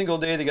 Every single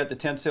day they got the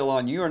tent sale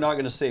on. You are not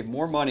going to save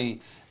more money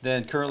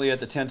than currently at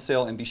the tent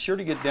sale, and be sure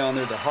to get down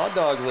there. The hot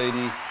dog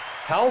lady,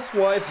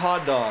 Housewife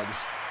Hot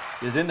Dogs,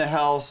 is in the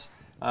house,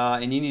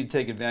 and you need to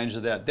take advantage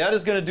of that. That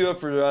is going to do it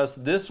for us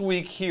this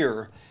week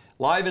here,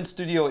 live in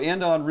studio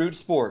and on Root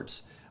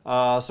Sports.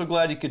 So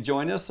glad you could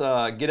join us.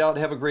 Get out and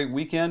have a great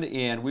weekend,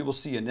 and we will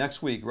see you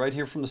next week right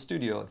here from the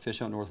studio at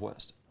Fish on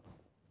Northwest.